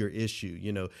bigger issue,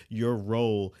 your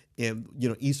role in,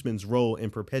 Eastman's role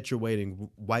in perpetuating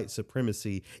white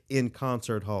supremacy in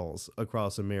concert halls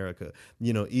across America,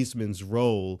 Eastman's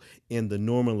role in the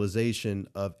normalization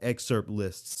of excerpt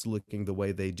lists looking the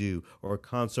way they do, or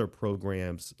concert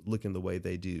programs looking the way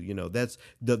they do. That's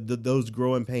those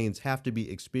growing pains have to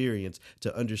be experienced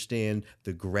to understand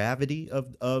the gravity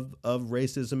of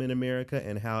racism in America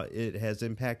and how it has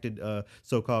impacted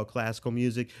so-called classical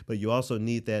music. But you also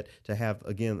need that to have,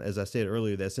 again, as I said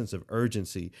earlier, that sense of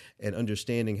urgency and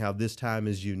understanding how this time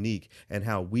is unique and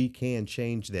how we can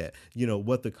change that.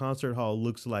 What the concert hall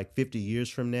looks like 50 years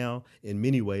from now, in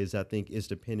many ways, I think is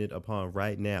dependent upon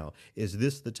right now. Is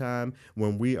this the time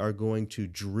when we are going to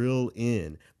drill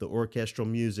in the orchestral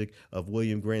music of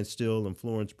William Grant Still and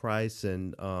Florence Price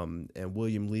and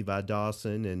William Levi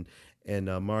Dawson and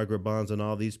Margaret Bonds and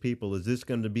all these people? Is this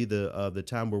going to be the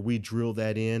time where we drill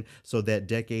that in so that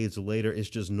decades later it's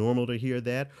just normal to hear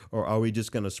that? Or are we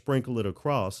just going to sprinkle it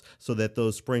across so that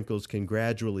those sprinkles can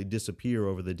gradually disappear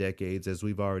over the decades, as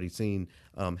we've already seen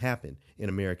happen in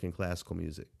American classical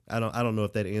music? I don't know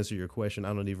if that answered your question.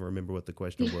 I don't even remember what the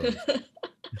question was.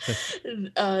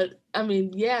 I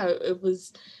mean, yeah, it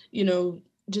was,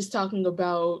 just talking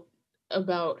about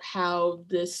how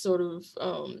this sort of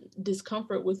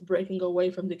discomfort with breaking away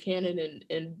from the canon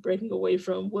and breaking away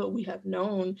from what we have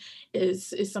known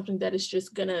is something that is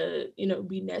just gonna,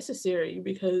 be necessary,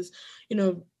 because,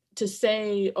 to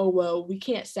say, oh well, we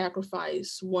can't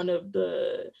sacrifice one of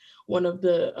the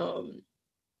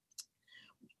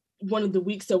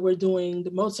weeks that we're doing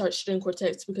the Mozart string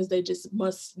quartets because just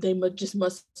must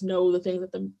know the things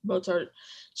that the Mozart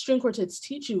string quartets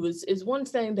teach you, is one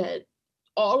thing that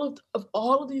all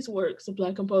of these works of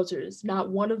Black composers, not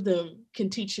one of them can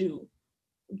teach you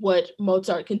what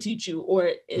Mozart can teach you,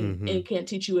 or and can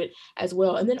teach you it as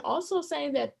well. And then also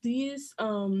saying that these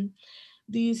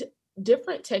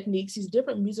different techniques, these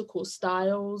different musical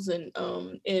styles, and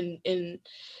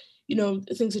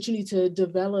things that you need to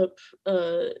develop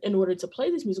in order to play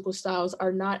these musical styles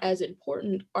are not as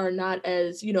important, are not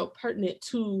as pertinent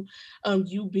to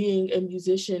you being a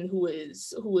musician who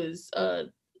is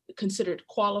considered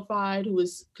qualified, who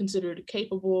is considered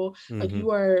capable. Like Mm-hmm. you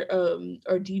are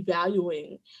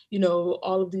devaluing,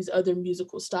 all of these other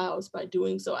musical styles by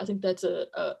doing so. I think that's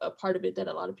a part of it that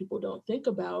a lot of people don't think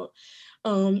about,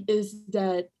 is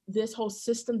that this whole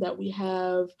system that we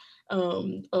have,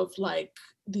 of like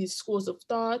these schools of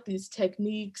thought, these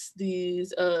techniques,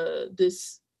 this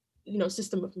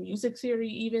system of music theory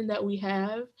even that we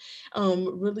have,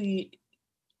 really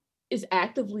is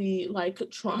actively like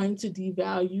trying to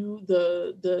devalue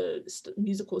the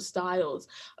musical styles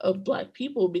of Black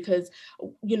people, because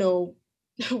you know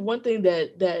one thing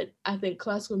that I think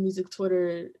classical music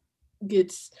Twitter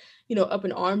gets up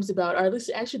in arms about, or at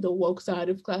least actually the woke side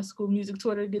of classical music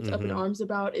Twitter gets up in Mm-hmm. arms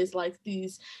about, is like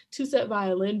these two-set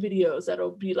violin videos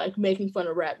that'll be like making fun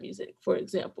of rap music, for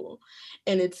example.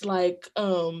 And it's like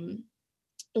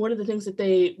one of the things that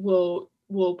they will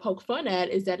poke fun at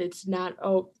is that it's not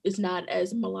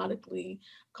as melodically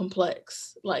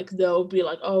complex. Like they'll be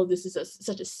like, oh, this is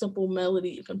such a simple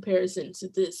melody in comparison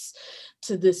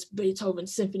to this Beethoven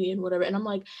symphony and whatever. And I'm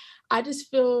like, I just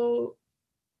feel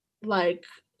like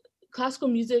classical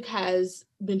music has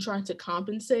been trying to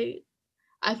compensate,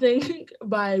 I think,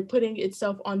 by putting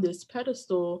itself on this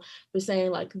pedestal for saying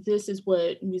like, this is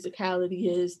what musicality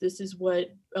is, this is what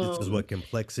This is what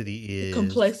complexity is.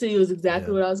 complexity was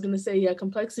exactly Yeah. what I was going to say. Yeah,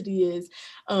 complexity is,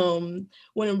 when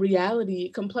in reality,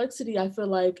 complexity, I feel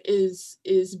like, is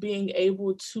being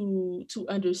able to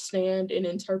understand and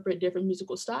interpret different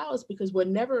musical styles, because what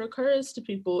never occurs to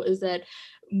people is that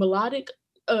melodic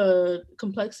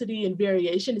complexity and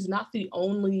variation is not the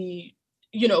only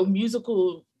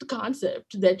musical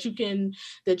concept that you can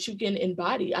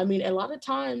embody. I mean, a lot of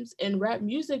times in rap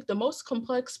music, the most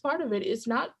complex part of it is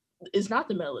not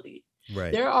the melody.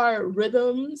 Right. There are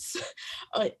rhythms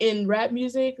in rap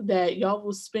music that y'all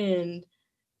will spend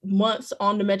months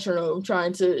on the metronome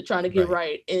trying to get Right.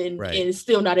 right, and Right. it's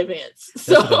still not advanced.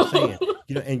 That's what I'm So saying.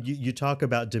 And you talk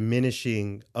about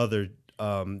diminishing other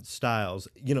styles.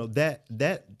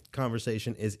 That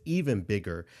conversation is even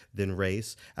bigger than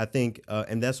race. I think,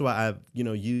 and that's why I've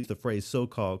used the phrase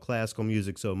so-called classical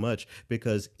music so much,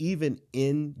 because even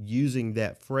in using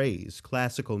that phrase,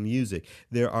 classical music,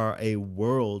 there are a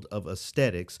world of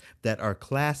aesthetics that are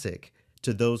classic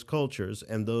to those cultures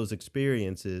and those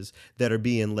experiences that are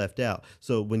being left out.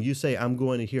 So when you say I'm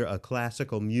going to hear a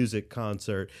classical music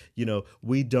concert,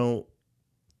 we don't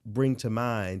bring to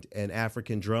mind an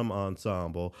African drum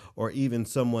ensemble, or even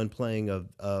someone playing a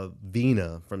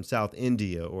veena from South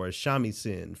India, or a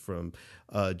shamisen from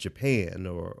Japan,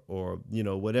 or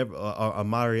whatever, a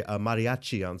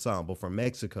mariachi ensemble from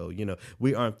Mexico.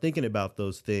 We aren't thinking about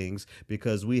those things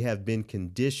because we have been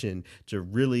conditioned to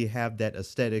really have that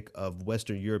aesthetic of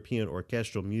Western European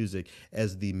orchestral music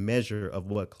as the measure of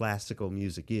what classical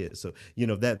music is. So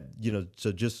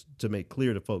so just to make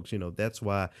clear to folks, that's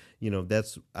why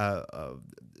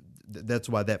that's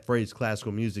why that phrase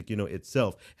classical music,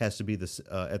 itself has to be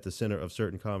at the center of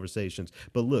certain conversations.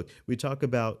 But look, we talk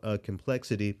about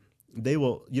complexity. They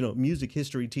will, music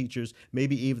history teachers,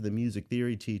 maybe even the music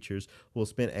theory teachers, will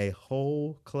spend a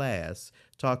whole class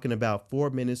talking about 4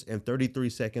 minutes and 33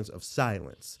 seconds of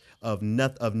silence, of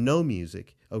no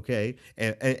music. Okay,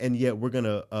 and yet we're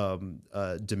gonna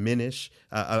diminish.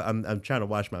 I'm trying to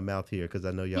wash my mouth here because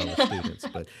I know y'all are students,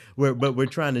 but we're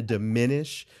trying to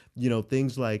diminish,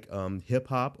 things like hip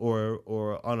hop,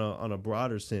 or on a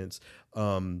broader sense.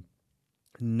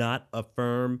 Not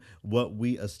affirm what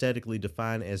we aesthetically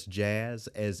define as jazz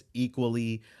as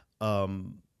equally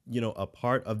a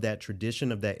part of that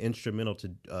tradition, of that instrumental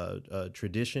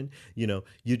tradition.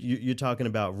 You're talking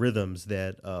about rhythms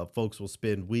that folks will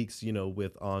spend weeks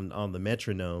with on the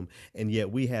metronome, and yet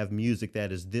we have music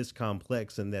that is this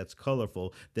complex and that's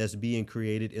colorful, that's being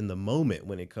created in the moment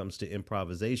when it comes to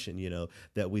improvisation,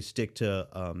 that we stick to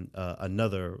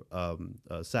another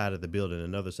side of the building,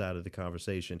 another side of the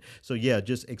conversation. So yeah,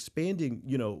 just expanding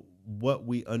what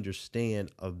we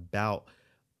understand about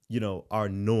our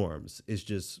norms is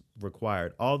just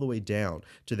required, all the way down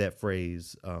to that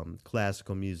phrase,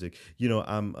 classical music.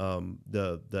 I'm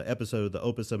the episode, the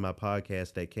opus of my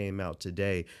podcast that came out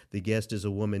today. The guest is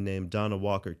a woman named Donna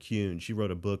Walker Kuhn. She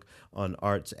wrote a book on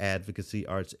arts advocacy,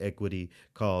 arts equity,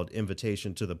 called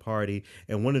Invitation to the Party.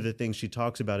 And one of the things she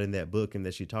talks about in that book, and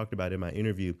that she talked about in my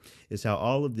interview, is how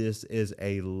all of this is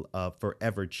a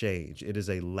forever change. It is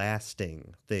a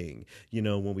lasting thing.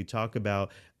 When we talk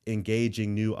about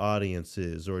engaging new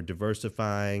audiences or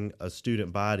diversifying a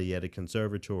student body at a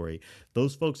conservatory,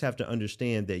 those folks have to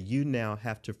understand that you now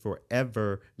have to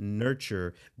forever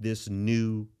nurture this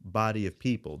new body of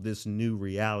people, this new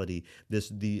reality,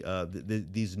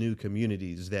 these new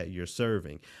communities that you're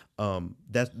serving.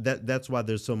 That's why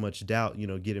there's so much doubt.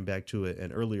 Getting back to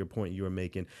an earlier point you were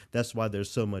making, that's why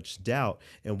there's so much doubt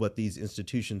in what these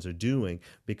institutions are doing,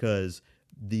 because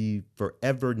the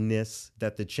foreverness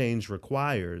that the change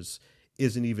requires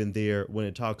isn't even there when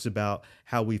it talks about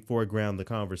how we foreground the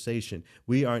conversation.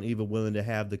 We aren't even willing to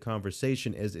have the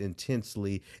conversation as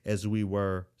intensely as we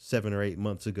were 7 or 8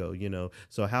 months ago.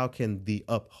 So how can the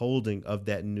upholding of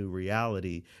that new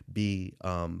reality be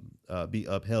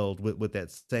upheld with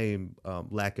that same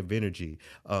lack of energy?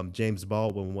 James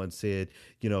Baldwin once said,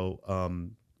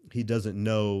 he doesn't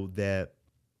know that,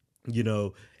 you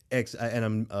know, and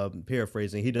I'm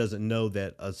paraphrasing, he doesn't know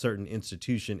that a certain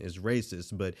institution is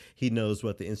racist, but he knows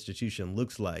what the institution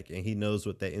looks like, and he knows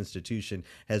what that institution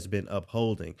has been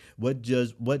upholding. What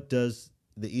does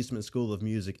the Eastman School of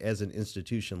Music as an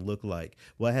institution look like?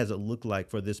 What has it looked like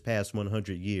for this past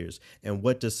 100 years? And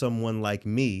what does someone like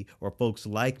me, or folks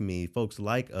like me, folks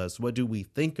like us, what do we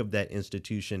think of that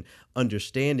institution,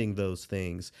 understanding those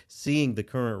things, seeing the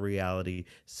current reality,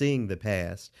 seeing the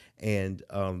past, and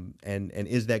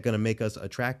is that going to make us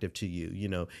attractive to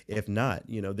you? If not,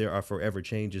 there are forever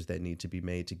changes that need to be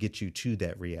made to get you to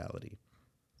that reality.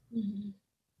 Mm-hmm.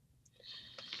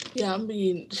 Yeah, I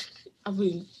mean,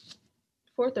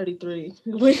 433.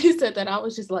 When he said that, I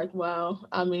was just like, wow.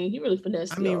 I mean, he really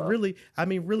finessed y'all. Really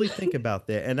think about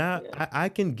that. And I, Yeah. I, I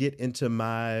can get into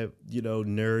my,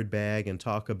 nerd bag and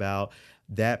talk about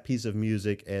that piece of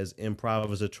music as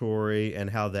improvisatory and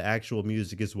how the actual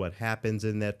music is what happens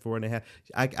in that 4.5.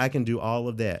 I can do all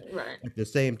of that. Right. At the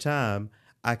same time,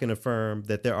 I can affirm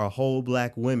that there are whole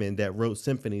black women that wrote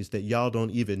symphonies that y'all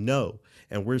don't even know.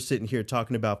 And we're sitting here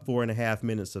talking about 4.5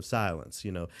 minutes of silence.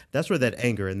 That's where that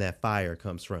anger and that fire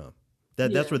comes from.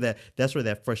 That's Yeah. where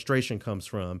that frustration comes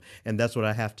from. And that's what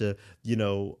I have to,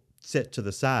 set to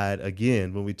the side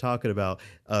again when we're talking about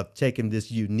taking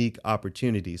this unique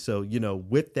opportunity. So,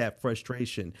 with that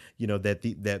frustration,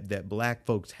 that black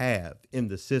folks have in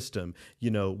the system,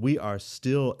 we are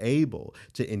still able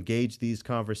to engage these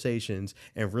conversations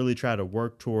and really try to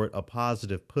work toward a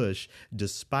positive push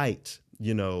despite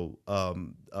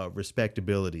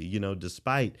respectability,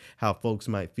 despite how folks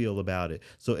might feel about it.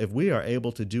 So if we are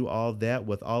able to do all that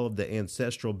with all of the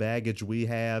ancestral baggage we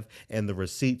have and the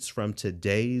receipts from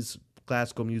today's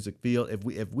classical music field,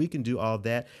 if we can do all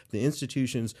that, the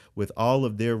institutions with all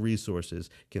of their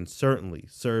resources can certainly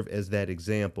serve as that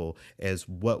example as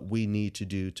what we need to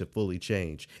do to fully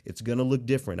change. It's going to look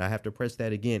different. I have to press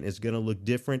that again. It's going to look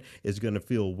different. It's going to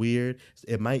feel weird.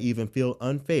 It might even feel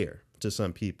unfair to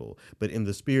some people. But in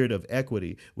the spirit of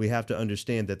equity, we have to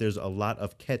understand that there's a lot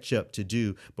of catch up to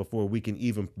do before we can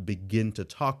even begin to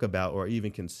talk about or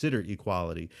even consider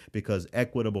equality, because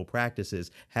equitable practices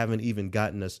haven't even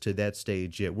gotten us to that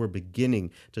stage yet. We're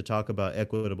beginning to talk about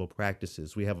equitable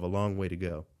practices. We have a long way to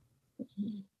go.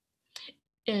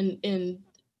 And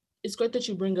it's great that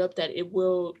you bring up that it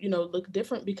will, look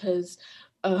different, because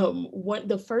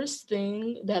the first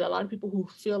thing that a lot of people who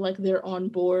feel like they're on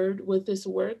board with this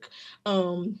work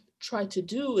try to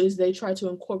do is they try to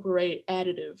incorporate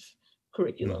additive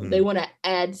curriculum. They Mm-hmm. want to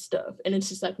add stuff, and it's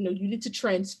just like, no, you need to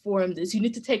transform this. You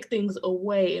need to take things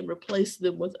away and replace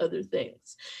them with other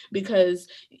things, because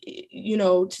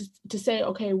to say,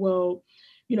 okay, well,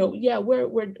 yeah,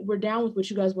 we're down with what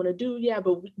you guys want to do, yeah,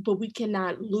 but we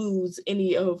cannot lose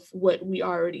any of what we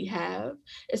already have.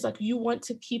 It's like, you want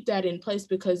to keep that in place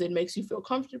because it makes you feel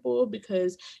comfortable,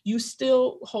 because you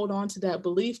still hold on to that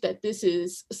belief that this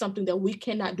is something that we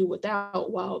cannot do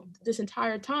without, while this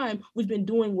entire time we've been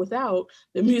doing without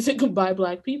the music by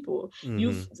Black people.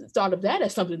 You've Mm-hmm. thought of that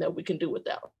as something that we can do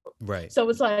without. Right. So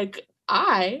it's like,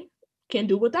 I can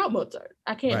do without Mozart.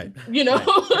 I Right. can,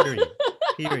 Right. Period.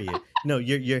 Period. No,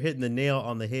 you're hitting the nail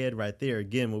on the head right there.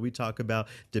 Again, when we talk about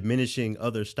diminishing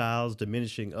other styles,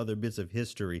 diminishing other bits of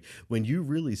history, when you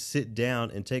really sit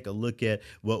down and take a look at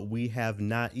what we have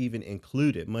not even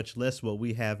included, much less what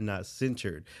we have not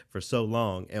centered for so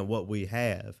long, and what we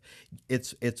have,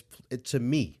 to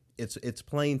me, it's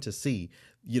plain to see,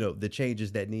 the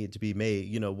changes that need to be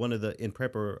made. One of the in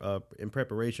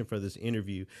preparation for this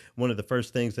interview, one of the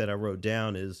first things that I wrote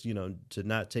down is, to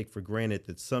not take for granted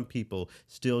that some people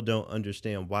still don't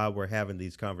understand why we're having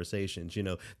these conversations.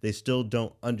 They still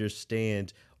don't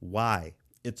understand why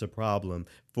it's a problem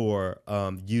for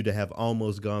you to have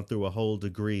almost gone through a whole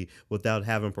degree without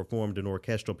having performed an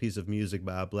orchestral piece of music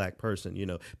by a black person.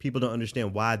 People don't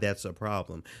understand why that's a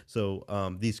problem. So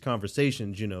these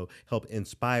conversations, help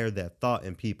inspire that thought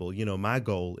in people. My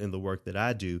goal in the work that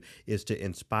I do is to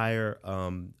inspire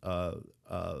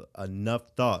enough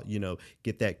thought,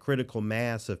 get that critical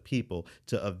mass of people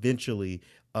to eventually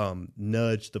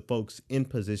nudge the folks in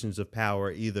positions of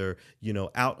power either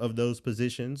out of those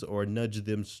positions or nudge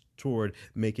them toward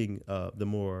making the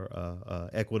more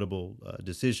equitable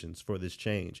decisions for this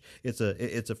change. It's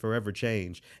a forever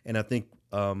change, and I think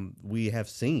we have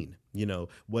seen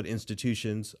what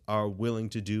institutions are willing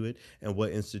to do it and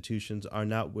what institutions are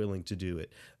not willing to do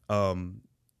it.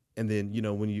 And then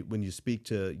when you speak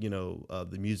to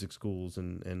the music schools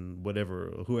and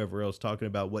whoever else talking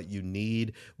about what you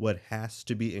need, what has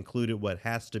to be included, what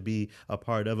has to be a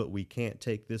part of it, we can't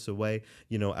take this away.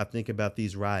 I think about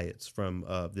these riots from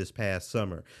this past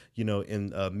summer.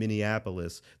 In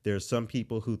Minneapolis, there's some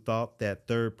people who thought that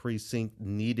third precinct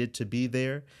needed to be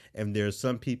there, and there's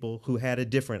some people who had a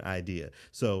different idea.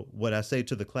 So what I say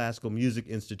to the classical music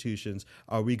institutions: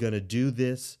 are we going to do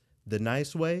this the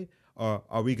nice way, or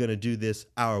are we going to do this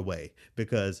our way?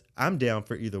 Because I'm down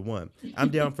for either one. I'm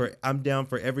down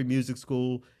for every music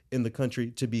school in the country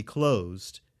to be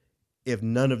closed if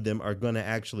none of them are going to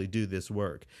actually do this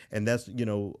work. And that's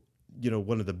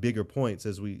one of the bigger points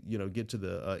as we get to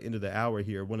the end of the hour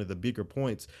here. One of the bigger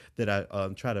points that I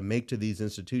try to make to these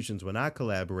institutions when I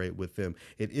collaborate with them: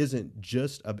 it isn't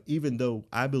just even though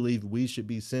I believe we should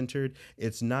be centered,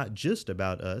 it's not just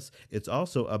about us. It's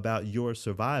also about your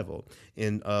survival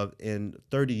in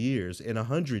 30 years, in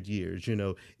 100 years.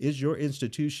 Is your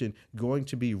institution going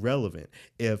to be relevant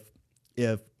if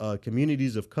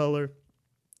communities of color,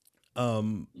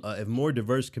 if more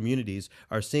diverse communities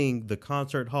are seeing the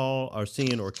concert hall, are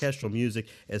seeing orchestral music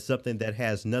as something that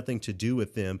has nothing to do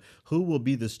with them, who will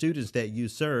be the students that you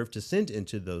serve to send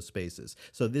into those spaces?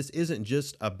 So this isn't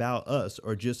just about us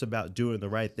or just about doing the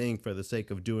right thing for the sake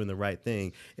of doing the right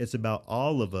thing. It's about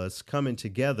all of us coming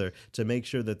together to make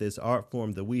sure that this art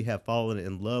form that we have fallen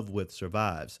in love with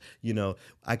survives.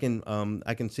 I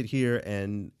can sit here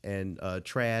and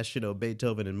trash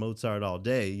Beethoven and Mozart all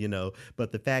day,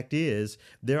 but the fact is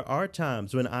there are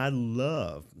times when I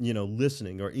love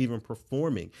listening or even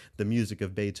performing the music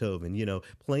of Beethoven.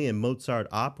 Playing Mozart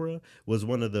opera was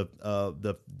one of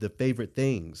the favorite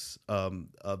things,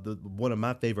 one of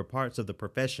my favorite parts of the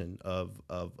profession of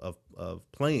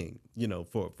playing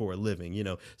for a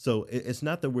living. So it's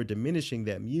not that we're diminishing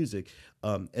that music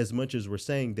as much as we're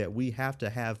saying that we have to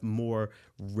have more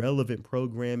relevant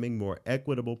programming, more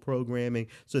equitable programming,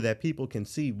 so that people can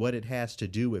see what it has to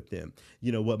do with them.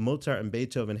 What Mozart and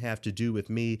Beethoven have to do with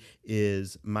me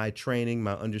is my training,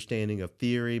 my understanding of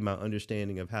theory, my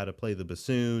understanding of how to play the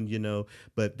bassoon,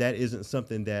 but that isn't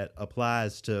something that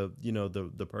applies to,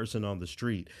 the person on the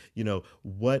street.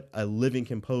 What a living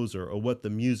composer or what the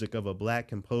music of a black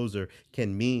composer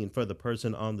can mean for the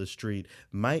person on the street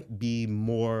might be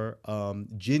more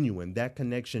genuine. That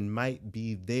connection might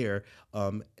be there,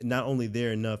 not only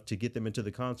there enough to get them into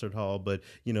the concert hall, but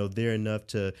there enough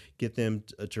to get them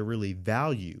to really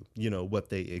value what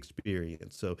they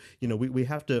experience. So we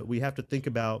have to think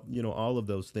about all of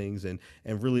those things and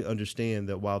really understand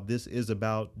that while this is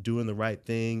about doing the right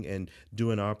thing and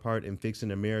doing our part in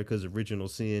fixing America's original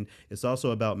sin, it's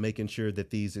also about making sure that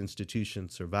these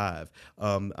institutions survive.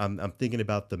 I'm thinking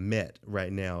about the Met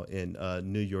right now in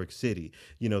New York City.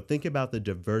 Think about the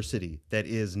diversity that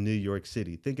is New York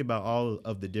City. Think about all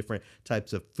of the different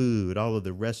types of food, all of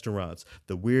the restaurants,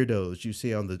 the weirdos you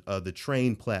see on the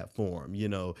train platform.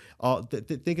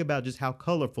 Think about just how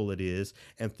colorful it is,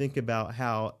 and think about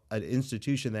how an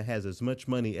institution that has as much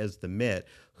money as the Met,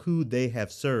 who they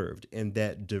have served in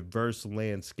that diverse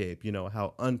landscape,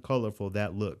 how uncolorful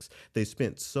that looks. They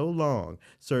spent so long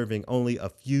serving only a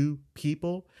few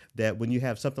people that when you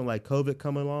have something like COVID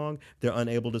come along, they're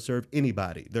unable to serve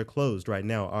anybody. They're closed right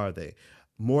now, are they?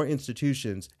 More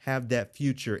institutions have that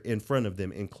future in front of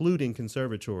them, including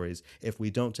conservatories, if we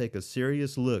don't take a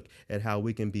serious look at how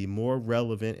we can be more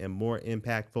relevant and more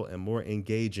impactful and more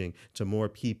engaging to more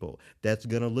people. That's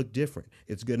going to look different.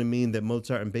 It's going to mean that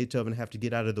Mozart and Beethoven have to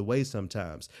get out of the way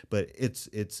sometimes, but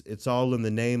it's all in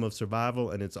the name of survival,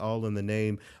 and it's all in the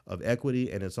name of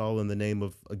equity, and it's all in the name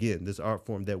of, again, this art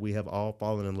form that we have all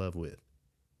fallen in love with.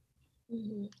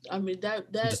 I mean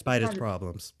that despite its part.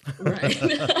 problems. Right.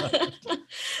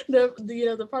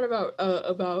 The part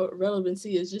about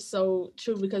relevancy is just so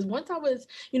true, because once I was,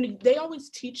 they always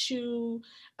teach you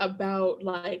about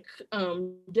like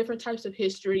different types of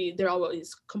history. They're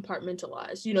always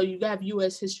compartmentalized. You have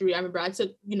US history. I remember I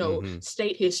took, Hmm.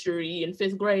 state history in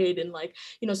 5th grade, and like,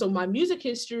 so my music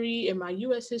history and my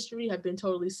US history have been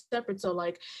totally separate. So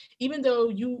like, even though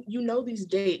you know these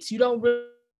dates, you don't really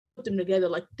put them together.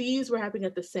 Like, these were happening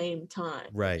at the same time.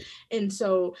 Right. And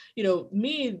so,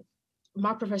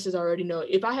 my professors already know,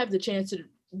 if I have the chance to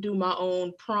do my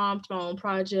own prompt, my own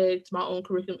project, my own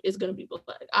curriculum, it's going to be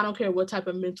black. I don't care what type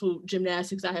of mental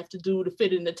gymnastics I have to do to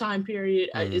fit in the time period,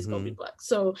 it's going to be Hmm. black.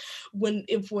 So when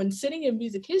sitting in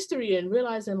music history and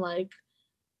realizing like,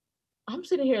 I'm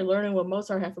sitting here learning what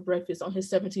Mozart had for breakfast on his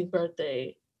 17th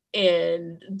birthday,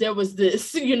 and there was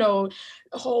this,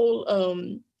 whole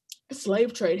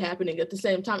slave trade happening at the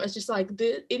same time. It's just like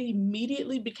it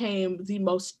immediately became the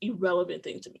most irrelevant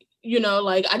thing to me.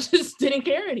 Like, I just didn't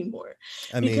care anymore,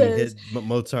 I mean, because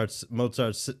Mozart's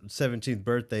 17th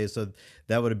birthday, so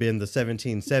that would have been the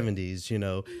 1770s.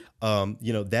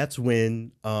 That's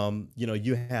when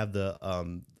you have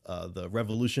the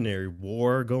Revolutionary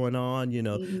War going on.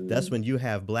 That's mhm, when you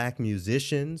have black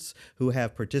musicians who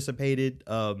have participated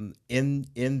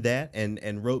in that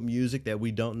and wrote music that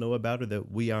we don't know about or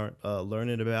that we aren't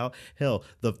learning about. Hell,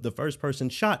 the first person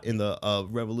shot in the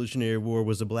Revolutionary War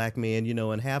was a black man.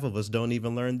 And half of us don't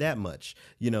even learn that much.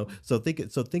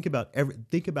 Think about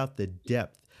the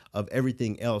depth of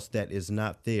everything else that is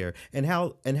not there, and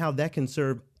how that can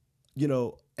serve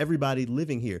everybody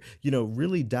living here.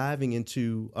 Really diving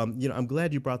into I'm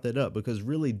glad you brought that up, because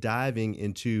really diving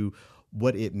into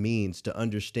what it means to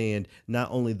understand not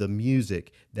only the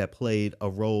music that played a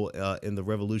role in the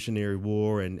Revolutionary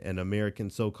War and American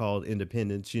so-called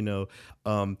independence.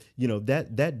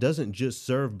 That doesn't just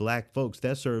serve black folks.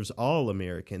 That serves all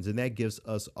Americans, and that gives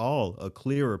us all a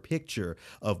clearer picture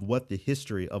of what the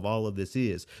history of all of this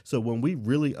is. So when we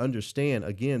really understand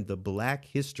again the black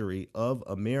history of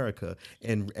America,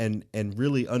 and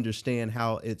really understand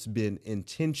how it's been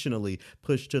intentionally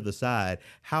pushed to the side,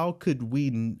 how could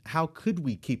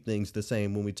we keep things the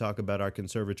same when we talk about our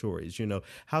conservatories?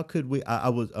 How could we?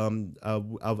 I'm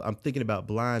thinking about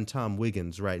blind Tom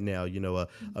Wiggins right now. A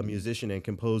mhm, musician and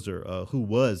composer who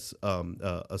was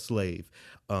a slave.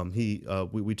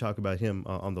 We talk about him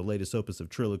on the latest opus of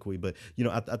Triloquy, but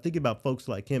I think about folks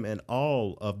like him and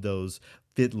all of those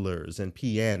fiddlers and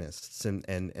pianists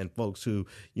and folks who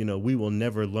we will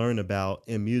never learn about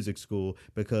in music school,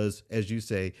 because as you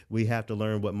say, we have to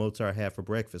learn what Mozart had for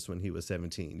breakfast when he was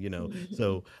 17. mhm,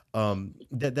 So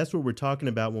that's what we're talking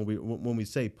about when we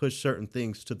say push certain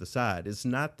things to the side. It's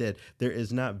not that there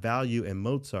is not value in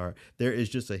Mozart. There is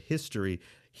just a history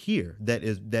here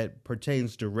that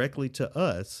pertains directly to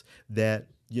us that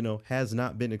has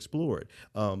not been explored.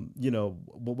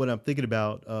 What I'm thinking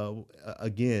about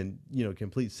again,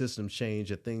 complete systems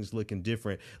change and things looking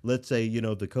different. Let's say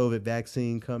the COVID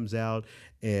vaccine comes out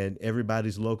and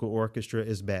everybody's local orchestra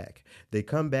is back. They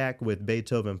come back with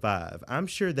Beethoven 5. I'm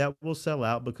sure that will sell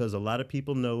out because a lot of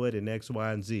people know it in X,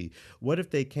 Y, and Z. What if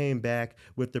they came back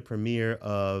with the premiere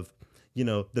of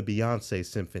the Beyonce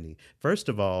symphony? First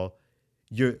of all,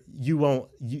 you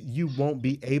won't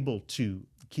be able to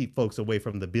keep folks away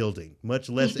from the building, much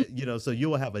less so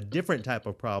you'll have a different type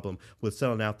of problem with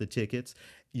selling out the tickets.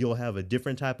 You'll have a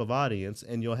different type of audience,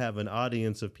 and you'll have an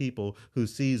audience of people who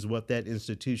sees what that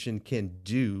institution can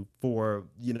do for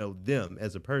them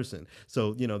as a person.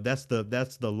 So that's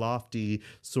the lofty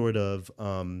sort of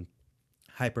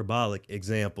hyperbolic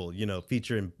example,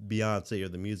 featuring Beyonce or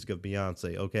the music of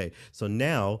Beyonce. Okay, so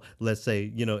now let's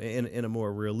say, in a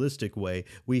more realistic way,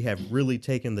 we have really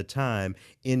taken the time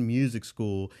in music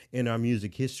school, in our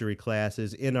music history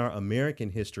classes, in our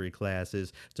American history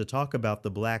classes, to talk about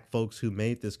the black folks who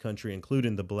made this country,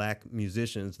 including the black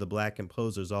musicians, the black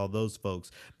composers, all those folks.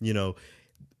 You know,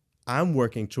 we're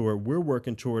working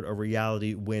toward a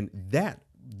reality when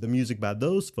the music by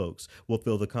those folks will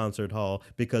fill the concert hall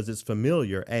because it's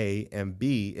familiar, A, and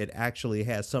B, it actually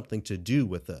has something to do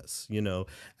with us.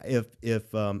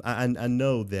 If I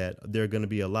know that there are going to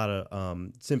be a lot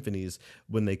of symphonies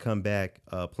when they come back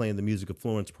playing the music of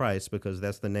Florence Price, because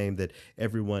that's the name that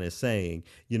everyone is saying.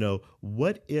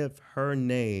 What if her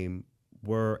name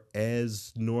were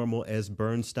as normal as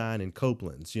Bernstein and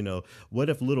Copland's? What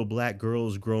if little black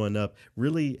girls growing up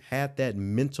really had that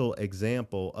mental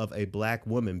example of a black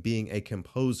woman being a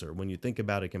composer? When you think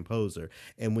about a composer,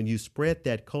 and when you spread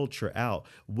that culture out,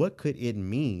 what could it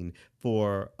mean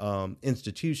for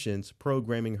institutions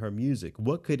programming her music?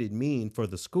 What could it mean for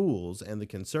the schools and the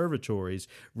conservatories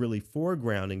really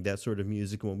foregrounding that sort of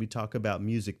music when we talk about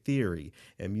music theory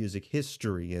and music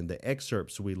history and the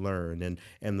excerpts we learn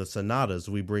and the sonatas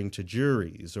we bring to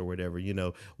juries or whatever?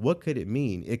 What could it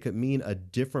mean? It could mean a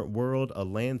different world, a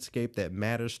landscape that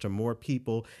matters to more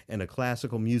people, and a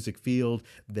classical music field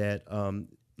that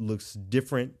looks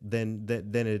different than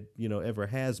it ever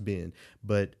has been.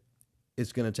 But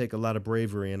it's going to take a lot of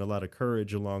bravery and a lot of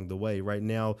courage along the way. Right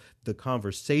now, the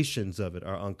conversations of it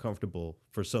are uncomfortable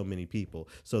for so many people.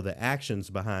 So the actions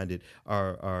behind it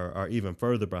are even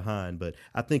further behind. But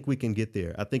I think we can get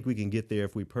there. I think we can get there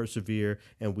if we persevere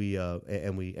and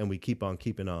we keep on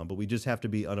keeping on. But we just have to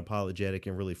be unapologetic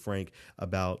and really frank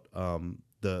about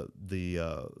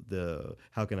the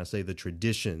how can I say, the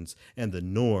traditions and the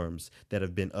norms that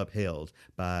have been upheld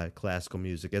by classical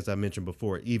music, as I mentioned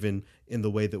before, even in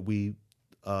the way that we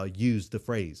use the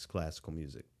phrase classical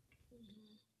music.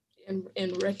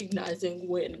 And recognizing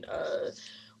when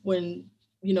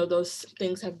those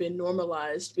things have been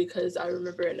normalized, because I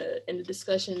remember in a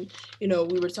discussion, we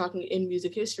were talking in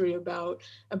music history about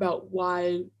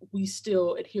why we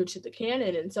still adhere to the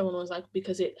canon, and someone was like,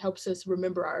 because it helps us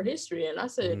remember our history, and I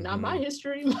said, not my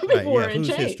history. My Right, people yeah, were in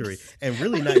whose history? chains. And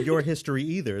really not your history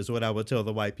either is what I would tell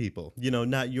the white people.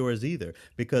 Not yours either.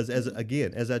 Because as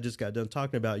I just got done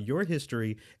talking about, your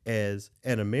history as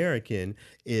an American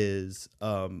is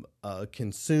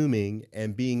consuming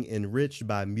and being enriched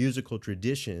by musical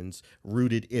traditions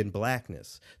rooted in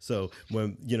blackness. So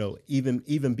when,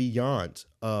 even beyond,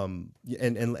 and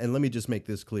let me just make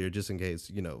this clear, just in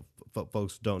case,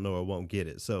 folks don't know or won't get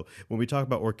it. So when we talk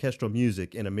about orchestral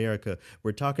music in America,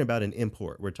 we're talking about an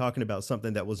import. We're talking about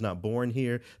something that was not born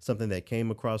here, something that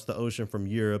came across the ocean from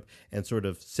Europe and sort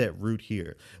of set root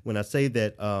here. When I say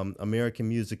that American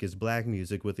music is black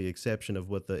music, with the exception of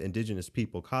what the indigenous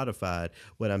people codified,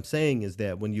 what I'm saying is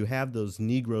that when you have those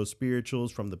Negro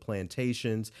spirituals from the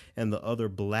plantations and the other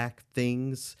black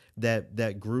things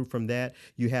that grew from that,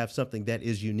 you have something that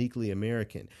is uniquely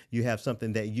American. You have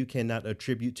something that you cannot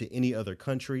attribute to any other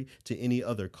country, to any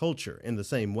other culture, in the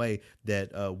same way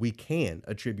that we can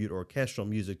attribute orchestral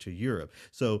music to Europe.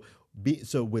 So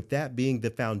with that being the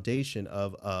foundation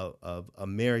of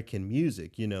American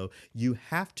music, you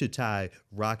have to tie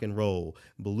rock and roll,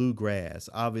 bluegrass,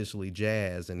 obviously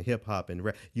jazz and hip hop and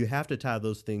rap. You have to tie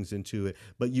those things into it,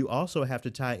 but you also have to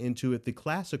tie into it the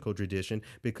classical tradition,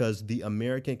 because the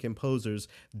American composers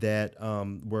that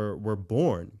were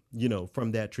born,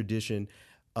 from that tradition,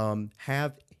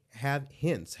 have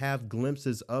hints, have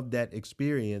glimpses of that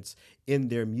experience in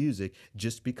their music,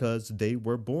 just because they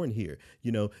were born here.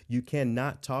 You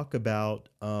cannot talk about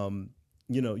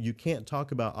you can't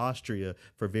talk about Austria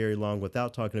for very long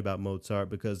without talking about Mozart,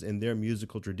 because in their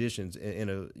musical traditions, in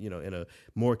a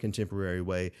more contemporary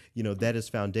way, that is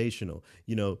foundational.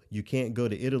 You can't go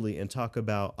to Italy and talk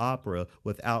about opera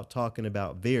without talking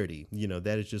about Verdi.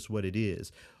 That is just what it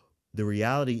is. The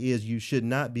reality is, you should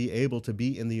not be able to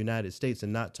be in the United States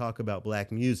and not talk about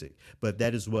black music. But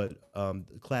that is what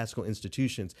classical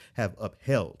institutions have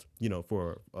upheld,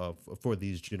 for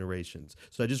these generations.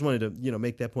 So I just wanted to,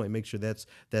 make that point, make sure that's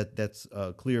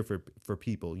clear for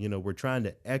people. We're trying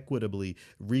to equitably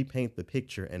repaint the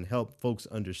picture and help folks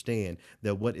understand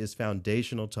that what is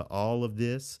foundational to all of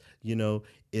this,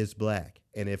 is black.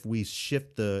 And if we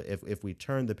if we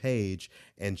turn the page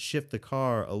and shift the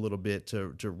car a little bit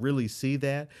to really see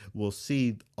that, we'll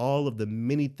see all of the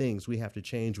many things we have to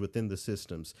change within the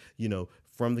systems,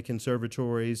 from the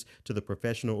conservatories to the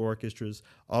professional orchestras,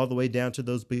 all the way down to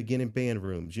those beginning band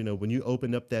rooms. When you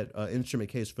open up that instrument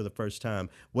case for the first time,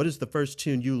 what is the first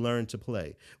tune you learned to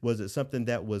play? Was it something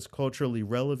that was culturally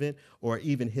relevant or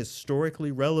even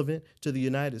historically relevant to the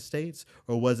United States?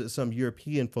 Or was it some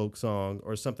European folk song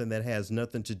or something that has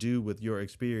nothing to do with your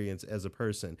experience as a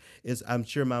person? I'm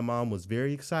sure my mom was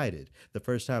very excited the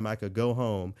first time I could go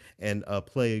home and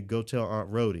play Go Tell Aunt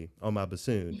Rhody on my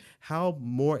bassoon. How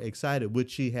more excited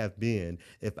would she have been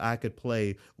if I could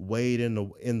play Wade in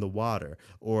the Water,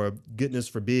 or goodness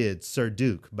forbid, Sir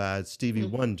Duke by Stevie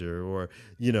Wonder, or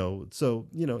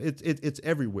it's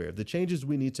everywhere. The changes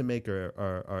we need to make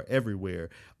are everywhere.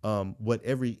 What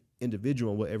every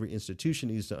individual and what every institution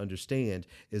needs to understand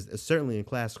is, certainly in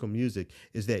classical music,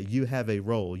 is that you have a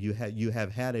role. You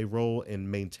have had a role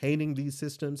in maintaining these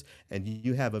systems, and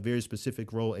you have a very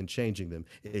specific role in changing them.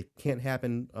 It can't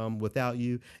happen without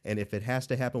you, and if it has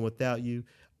to happen without you,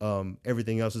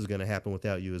 everything else is going to happen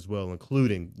without you as well,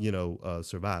 including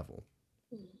survival.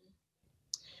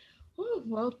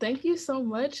 Well, thank you so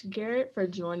much, Garrett, for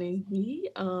joining me.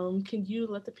 Can you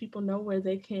let the people know where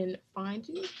they can find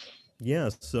you? Yeah,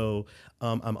 so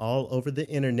I'm all over the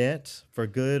internet for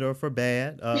good or for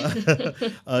bad.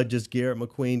 Just Garrett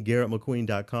McQueen,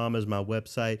 GarrettMcQueen.com is my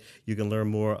website. You can learn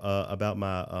more about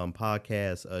my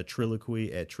podcast,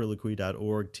 Triloquy, at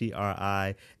triloquy.org,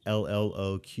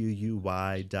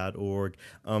 TRILLOQUY.org.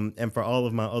 And for all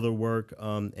of my other work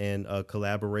and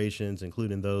collaborations,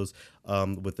 including those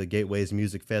with the Gateways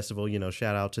Music Festival,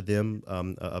 shout out to them,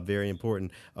 a very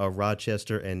important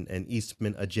Rochester and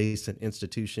Eastman adjacent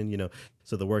institution,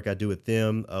 so the work I do with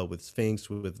them, with Sphinx,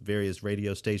 with various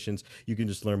radio stations, you can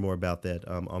just learn more about that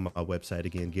on my website,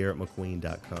 again,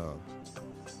 GarrettMcQueen.com.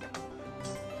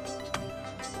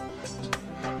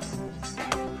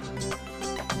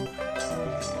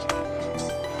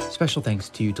 Special thanks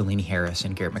to Dalanie Harris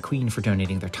and Garrett McQueen for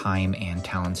donating their time and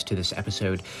talents to this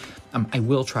episode. I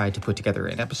will try to put together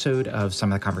an episode of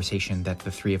some of the conversation that the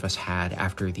three of us had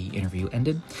after the interview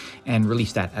ended and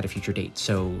release that at a future date,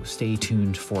 so stay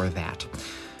tuned for that.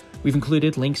 We've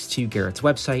included links to Garrett's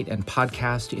website and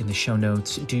podcast in the show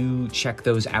notes. Do check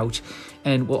those out.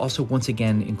 And we'll also once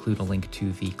again include a link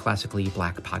to the Classically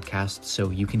Black podcast so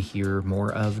you can hear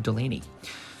more of Dalanie.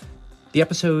 The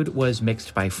episode was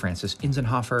mixed by Francis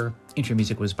Inzenhofer, intro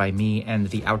music was by me, and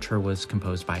the outro was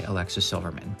composed by Alexis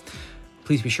Silverman.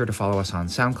 Please be sure to follow us on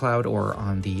SoundCloud or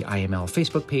on the IML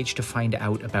Facebook page to find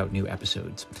out about new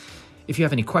episodes. If you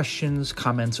have any questions,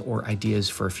 comments, or ideas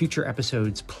for future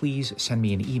episodes, please send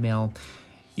me an email.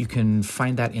 You can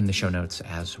find that in the show notes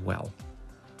as well.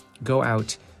 Go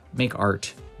out, make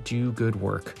art, do good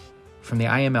work. From the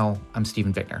IML, I'm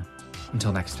Stephen Bickner.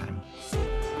 Until next time.